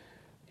thing,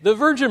 the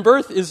virgin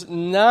birth is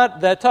not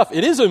that tough.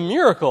 It is a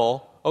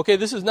miracle. Okay,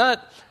 this is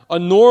not a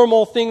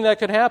normal thing that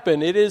could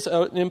happen. It is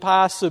an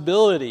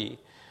impossibility.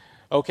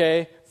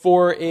 Okay,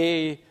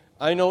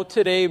 I know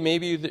today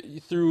maybe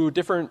through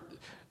different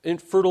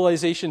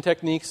fertilization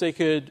techniques they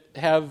could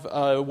have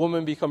a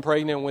woman become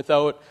pregnant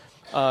without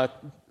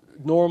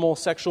normal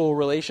sexual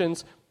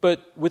relations,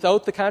 but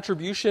without the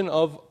contribution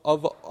of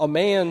a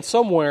man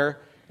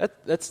somewhere,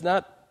 that's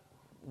not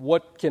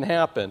what can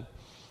happen.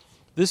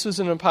 This is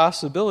an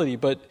impossibility,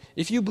 but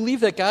if you believe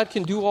that God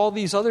can do all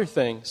these other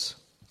things,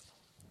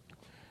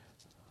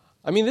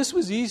 this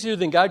was easier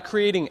than God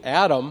creating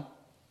Adam.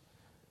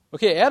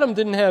 Okay, Adam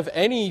didn't have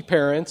any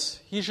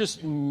parents. He's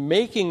just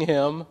making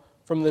him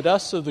from the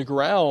dust of the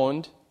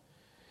ground.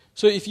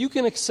 So if you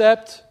can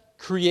accept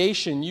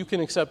creation, you can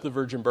accept the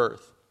virgin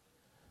birth.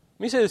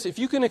 Let me say this. If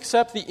you can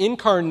accept the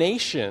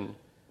incarnation,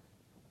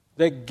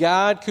 that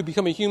God could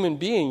become a human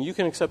being, you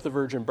can accept the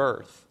virgin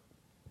birth.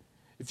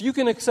 If you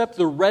can accept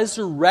the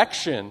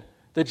resurrection,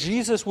 that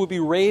Jesus will be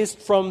raised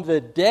from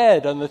the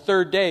dead on the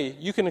third day,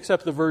 you can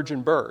accept the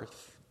virgin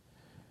birth.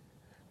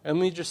 And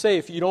let me just say,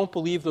 if you don't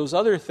believe those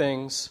other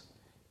things,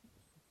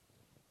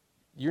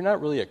 you're not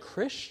really a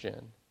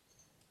Christian.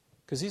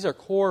 Because these are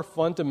core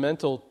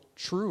fundamental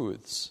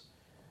truths.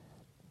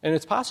 And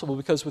it's possible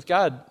because with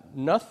God,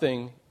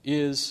 nothing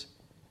is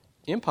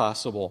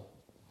impossible.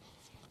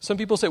 Some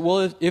people say,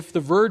 well, if the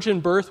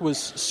virgin birth was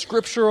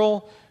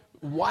scriptural,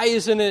 why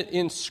isn't it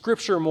in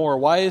Scripture more?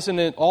 Why isn't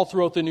it all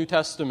throughout the New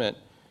Testament?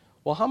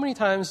 Well, how many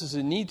times does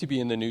it need to be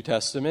in the New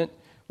Testament?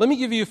 Let me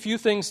give you a few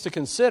things to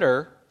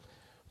consider.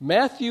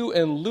 Matthew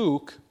and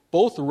Luke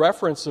both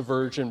reference the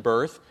virgin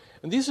birth,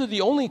 and these are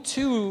the only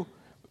two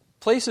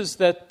places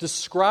that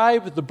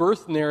describe the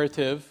birth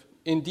narrative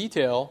in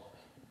detail,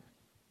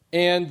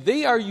 and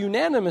they are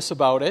unanimous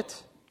about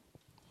it.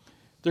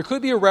 There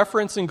could be a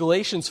reference in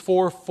Galatians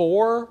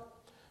 4:4,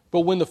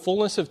 but when the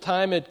fullness of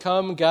time had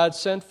come, God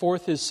sent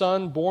forth his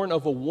Son, born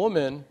of a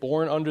woman,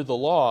 born under the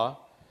law.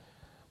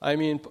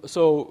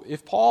 So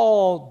if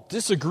Paul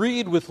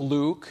disagreed with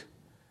Luke,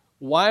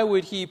 why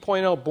would he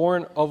point out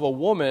born of a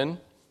woman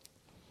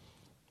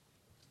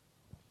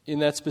in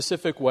that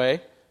specific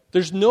way?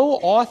 There's no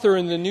author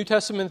in the New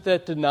Testament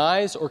that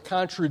denies or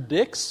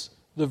contradicts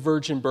the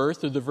virgin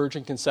birth or the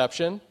virgin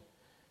conception.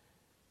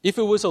 If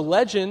it was a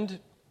legend,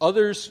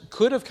 others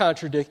could have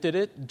contradicted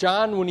it.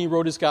 John, when he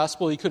wrote his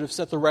gospel, he could have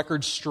set the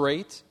record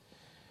straight.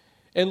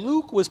 And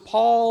Luke was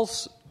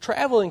Paul's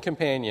traveling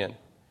companion.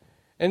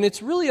 And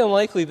it's really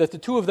unlikely that the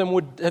two of them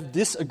would have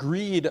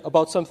disagreed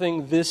about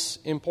something this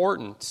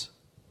important.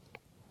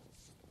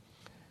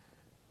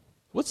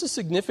 What's the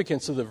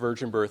significance of the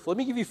virgin birth? Let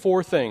me give you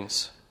 4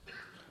 things.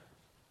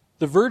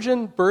 The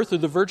virgin birth or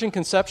the virgin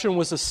conception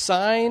was a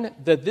sign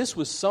that this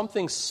was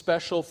something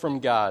special from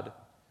God.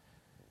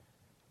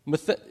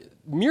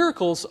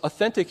 Miracles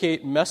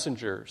authenticate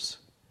messengers.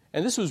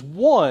 And this was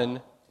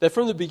one that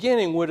from the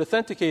beginning would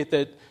authenticate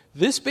that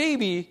this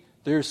baby,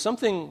 there's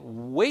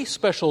something way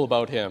special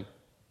about him.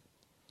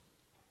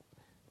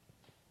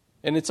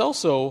 And it's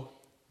also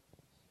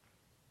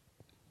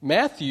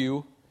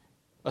Matthew,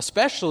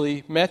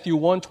 especially Matthew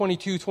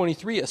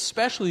 1:22-23,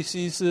 especially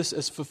sees this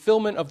as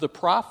fulfillment of the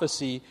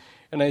prophecy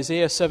in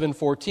Isaiah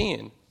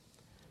 7:14.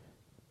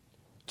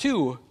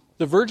 2,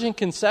 the virgin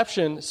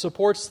conception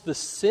supports the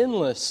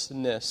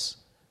sinlessness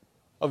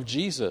of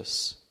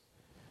Jesus.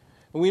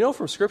 And we know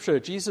from Scripture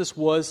that Jesus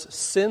was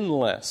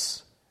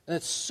sinless. And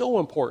that's so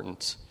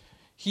important.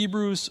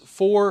 Hebrews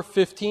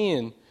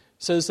 4:15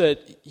 says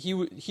that he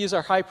is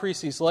our high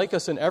priest. He's like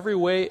us in every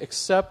way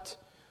except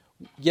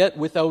yet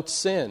without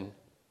sin.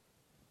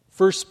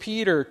 1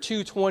 Peter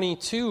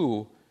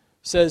 2:22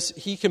 says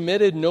he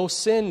committed no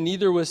sin,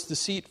 neither was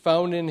deceit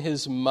found in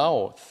his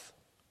mouth.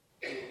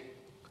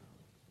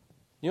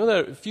 You know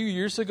that a few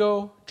years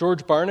ago,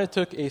 George Barna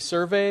took a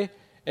survey,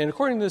 and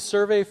according to this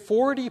survey,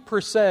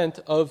 40%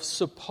 of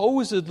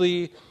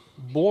supposedly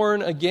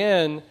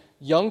born-again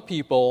young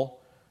people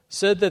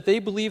said that they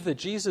believe that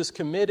Jesus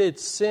committed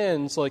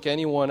sins like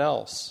anyone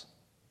else.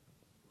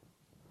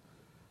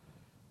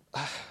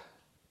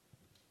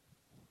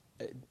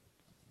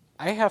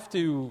 I have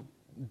to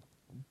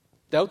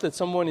doubt that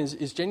someone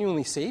is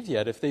genuinely saved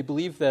yet if they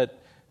believe that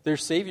their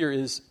Savior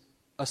is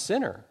a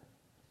sinner.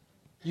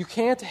 You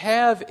can't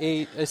have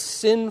a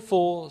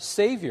sinful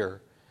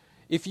Savior.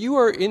 If you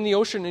are in the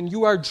ocean and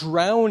you are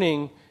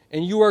drowning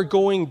and you are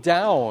going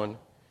down,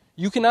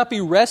 you cannot be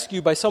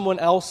rescued by someone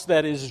else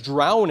that is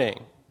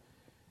drowning.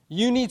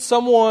 You need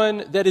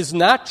someone that is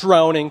not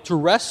drowning to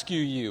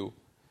rescue you.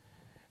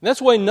 And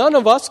that's why none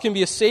of us can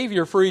be a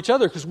savior for each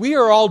other, because we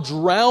are all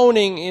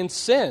drowning in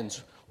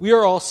sins. We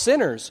are all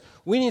sinners.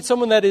 We need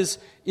someone that is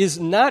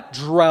not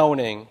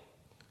drowning.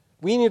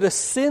 We need a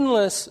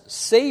sinless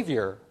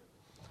Savior.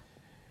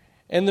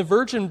 And the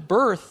virgin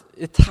birth,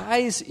 it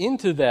ties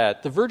into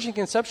that. The virgin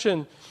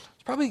conception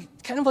is probably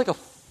kind of like a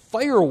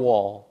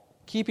firewall,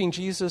 keeping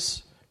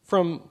Jesus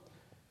from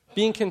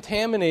being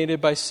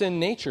contaminated by sin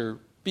nature.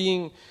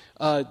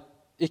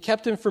 It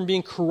kept him from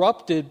being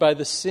corrupted by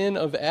the sin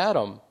of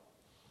Adam.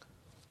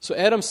 So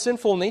Adam's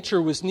sinful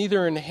nature was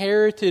neither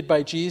inherited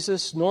by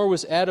Jesus, nor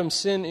was Adam's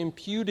sin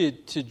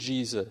imputed to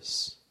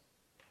Jesus.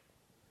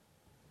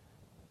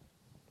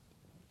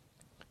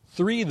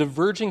 3, the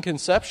virgin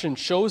conception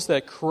shows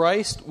that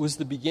Christ was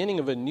the beginning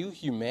of a new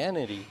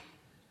humanity.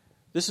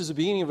 This is the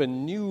beginning of a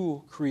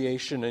new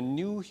creation, a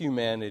new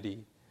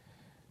humanity.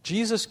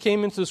 Jesus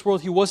came into this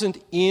world. He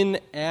wasn't in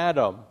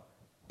Adam.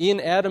 In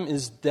Adam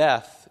is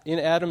death. In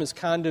Adam is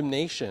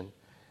condemnation.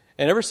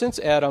 And ever since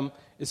Adam,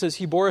 it says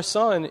he bore a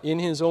son in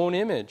his own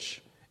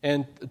image.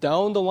 And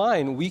down the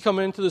line, we come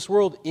into this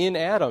world in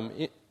Adam,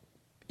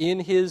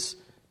 in his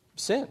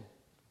sin.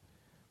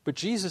 But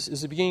Jesus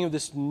is the beginning of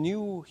this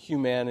new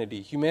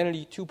humanity,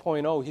 humanity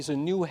 2.0. He's a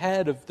new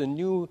head of the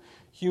new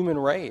human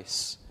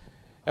race.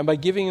 And by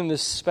giving him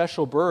this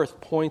special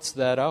birth, points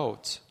that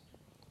out.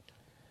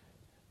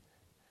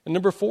 And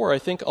number 4, I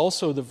think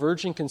also the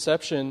virgin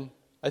conception,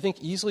 I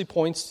think easily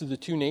points to the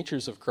two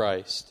natures of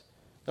Christ.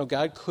 Now,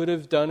 God could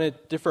have done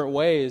it different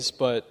ways,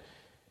 but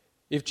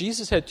if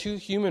Jesus had two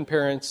human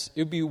parents,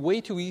 it would be way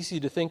too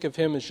easy to think of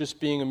him as just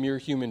being a mere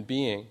human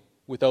being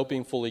without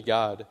being fully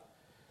God.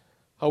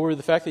 However,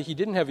 the fact that he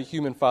didn't have a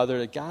human father,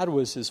 that God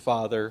was his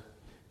father,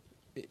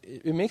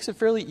 it makes it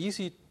fairly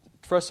easy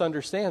for us to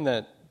understand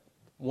that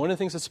one of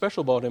the things that's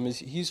special about him is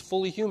he's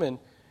fully human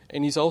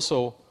and he's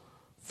also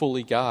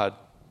fully God.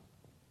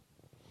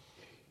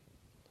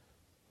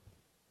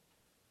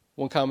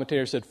 One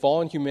commentator said,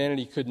 fallen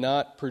humanity could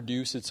not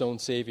produce its own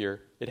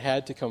Savior. It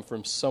had to come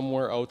from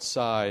somewhere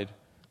outside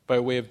by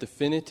way of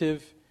divine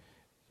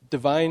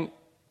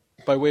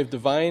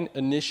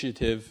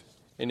initiative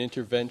and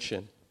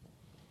intervention.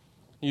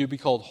 He would be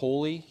called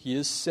holy. He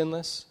is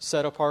sinless,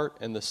 set apart,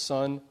 and the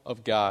Son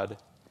of God.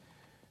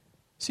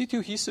 See,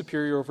 too, he's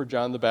superior over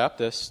John the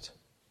Baptist.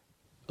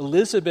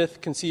 Elizabeth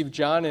conceived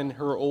John in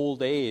her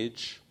old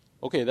age.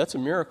 Okay, that's a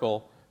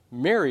miracle.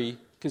 Mary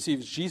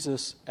conceives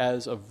Jesus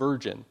as a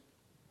virgin.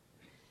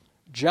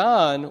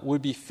 John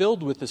would be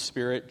filled with the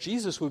Spirit.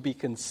 Jesus would be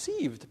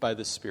conceived by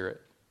the Spirit.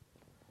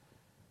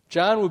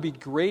 John would be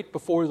great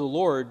before the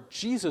Lord.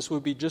 Jesus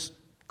would be just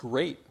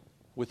great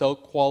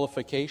without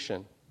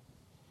qualification.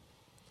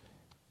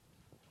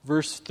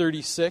 Verse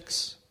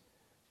 36,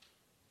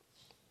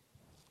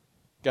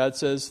 God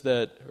says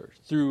that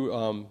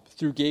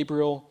through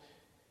Gabriel,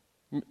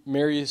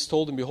 Mary is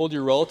told, and behold,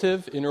 your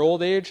relative in her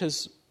old age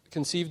has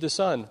conceived a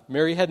son.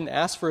 Mary hadn't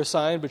asked for a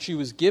sign, but she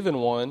was given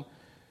one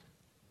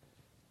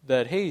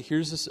that, hey,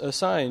 here's a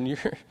sign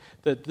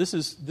that this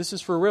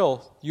is for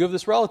real. You have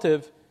this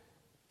relative.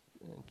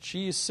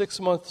 She is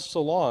 6 months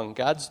along.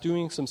 God's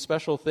doing some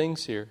special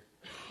things here.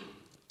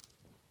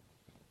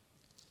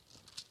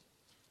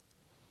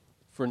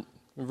 For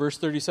verse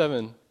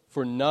 37,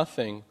 for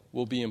nothing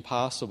will be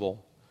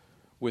impossible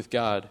with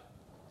God.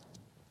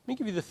 Let me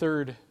give you the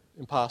third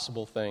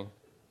impossible thing.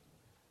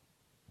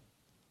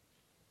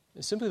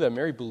 It's simply that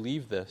Mary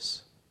believed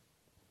this.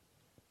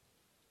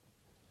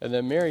 And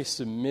that Mary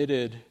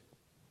submitted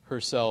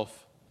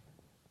herself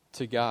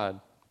to God.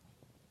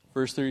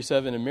 Verse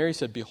 37, and Mary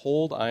said,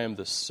 behold, I am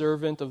the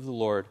servant of the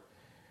Lord.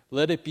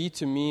 Let it be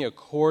to me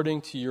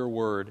according to your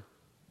word.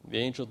 The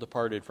angel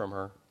departed from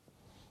her.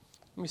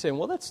 You may say,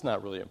 well, that's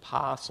not really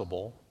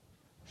impossible.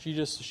 She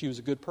was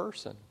a good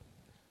person.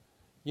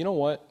 You know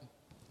what?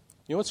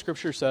 You know what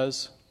Scripture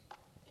says?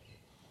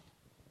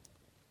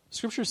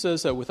 Scripture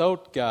says that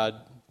without God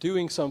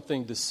doing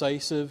something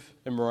decisive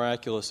and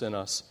miraculous in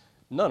us,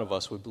 none of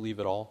us would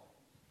believe at all.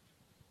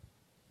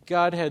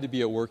 God had to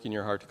be at work in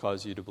your heart to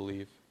cause you to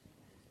believe.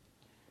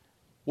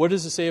 What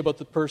does it say about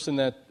the person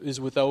that is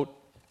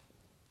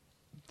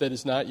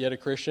not yet a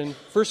Christian?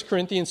 1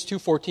 Corinthians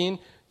 2:14,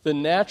 the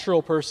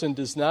natural person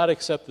does not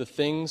accept the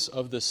things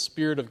of the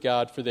Spirit of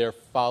God, for they are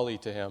folly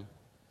to him.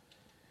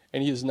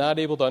 And he is not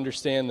able to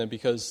understand them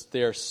because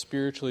they are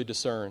spiritually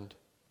discerned.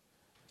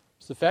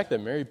 It's the fact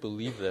that Mary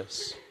believed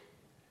this.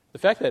 The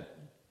fact that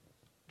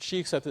she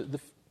accepted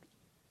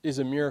is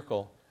a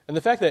miracle. And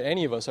the fact that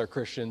any of us are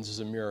Christians is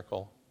a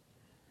miracle.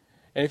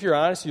 And if you're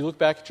honest, you look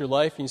back at your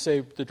life and you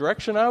say, the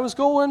direction I was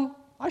going,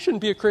 I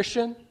shouldn't be a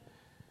Christian.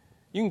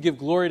 You can give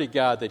glory to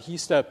God that he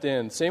stepped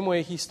in. Same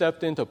way he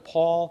stepped into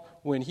Paul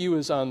when he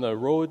was on the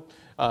road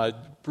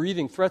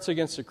breathing threats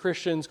against the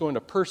Christians, going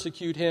to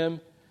persecute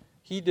him.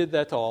 He did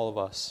that to all of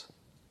us.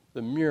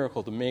 The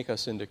miracle to make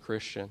us into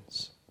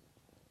Christians.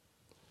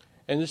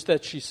 And just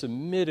that she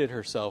submitted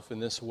herself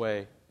in this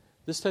way.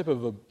 This type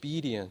of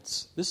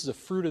obedience, this is a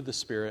fruit of the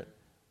Spirit.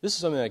 This is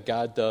something that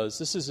God does.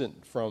 This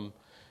isn't from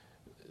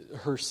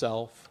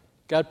herself.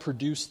 God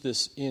produced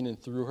this in and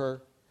through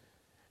her.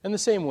 And the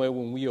same way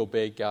when we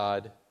obey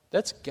God,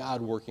 that's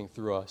God working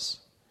through us.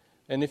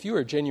 And if you are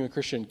a genuine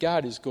Christian,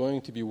 God is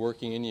going to be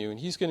working in you, and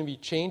He's going to be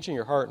changing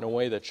your heart in a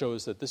way that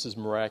shows that this is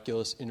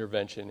miraculous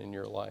intervention in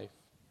your life,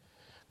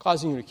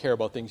 causing you to care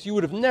about things you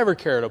would have never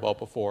cared about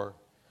before,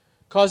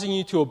 causing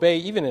you to obey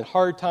even in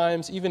hard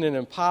times, even in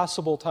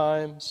impossible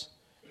times,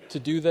 to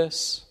do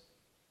this.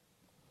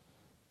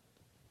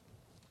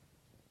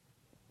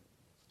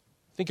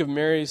 Think of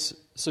Mary's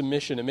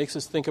submission. It makes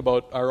us think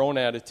about our own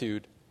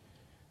attitude.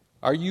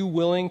 Are you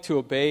willing to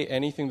obey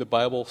anything the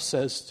Bible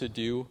says to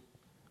do,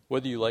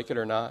 whether you like it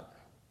or not?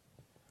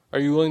 Are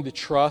you willing to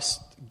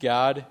trust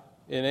God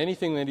in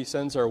anything that He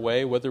sends our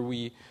way, whether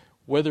we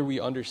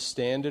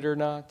understand it or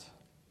not?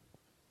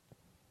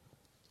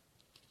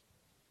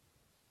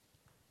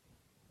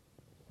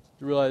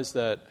 You realize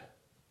that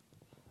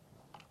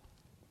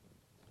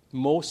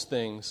most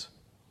things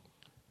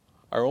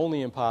are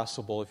only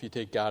impossible if you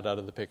take God out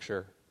of the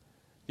picture.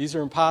 These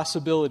are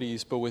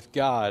impossibilities, but with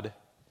God,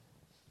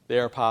 they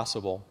are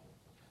possible.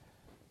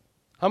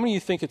 How many of you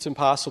think it's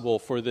impossible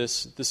for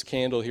this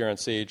candle here on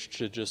stage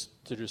to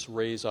just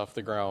raise off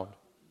the ground?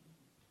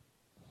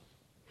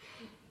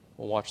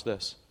 Well, watch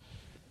this.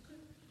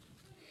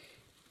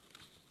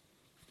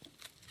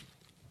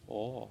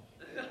 Oh.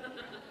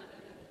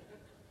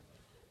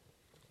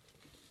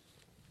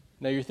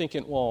 Now you're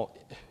thinking, well,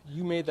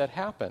 you made that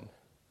happen.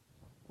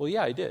 Well,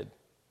 yeah, I did.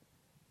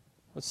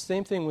 It's the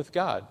same thing with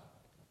God.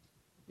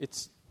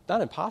 It's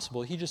not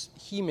impossible.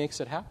 He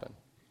makes it happen.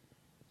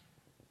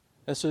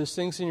 And so there's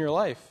things in your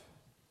life,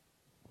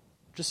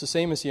 just the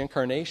same as the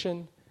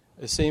incarnation,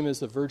 the same as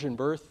the virgin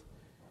birth.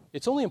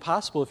 It's only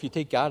impossible if you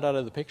take God out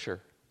of the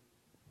picture.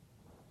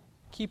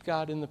 Keep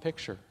God in the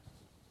picture.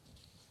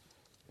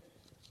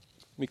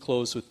 Let me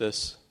close with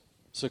this.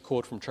 It's a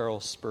quote from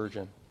Charles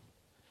Spurgeon.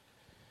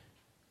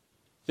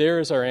 There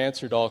is our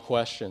answer to all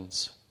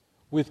questions.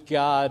 With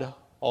God,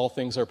 all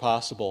things are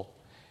possible.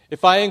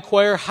 If I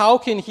inquire, how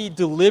can He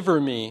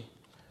deliver me?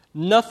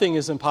 Nothing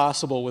is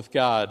impossible with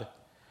God.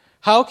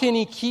 How can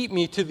He keep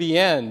me to the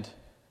end?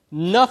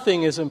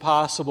 Nothing is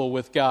impossible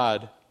with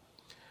God.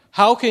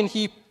 How can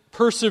He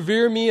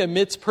persevere me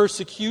amidst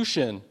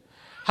persecution?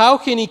 How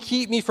can He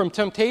keep me from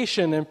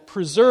temptation and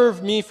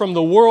preserve me from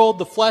the world,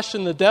 the flesh,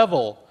 and the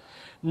devil?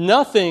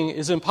 Nothing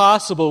is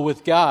impossible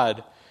with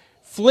God.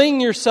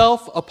 Fling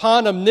yourself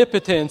upon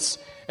omnipotence,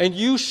 and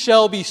you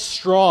shall be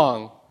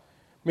strong.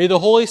 May the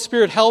Holy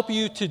Spirit help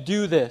you to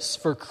do this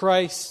for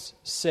Christ's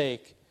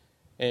sake.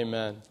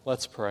 Amen.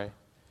 Let's pray.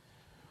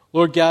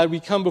 Lord God, we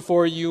come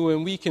before you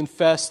and we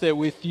confess that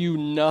with you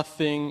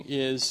nothing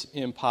is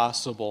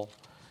impossible.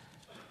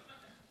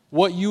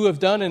 What you have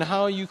done and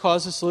how you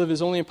cause us to live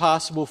is only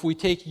impossible if we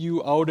take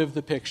you out of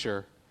the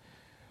picture.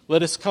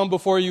 Let us come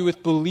before you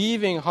with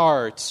believing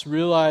hearts,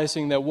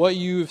 realizing that what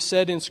you have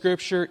said in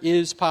Scripture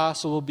is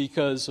possible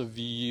because of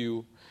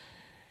you.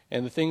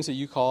 And the things that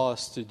you call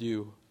us to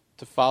do,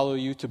 to follow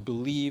you, to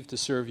believe, to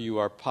serve you,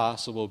 are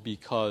possible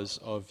because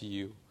of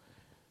you.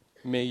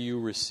 May you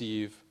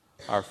receive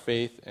our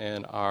faith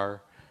and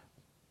our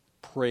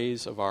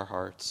praise of our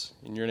hearts.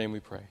 In your name we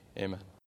pray. Amen.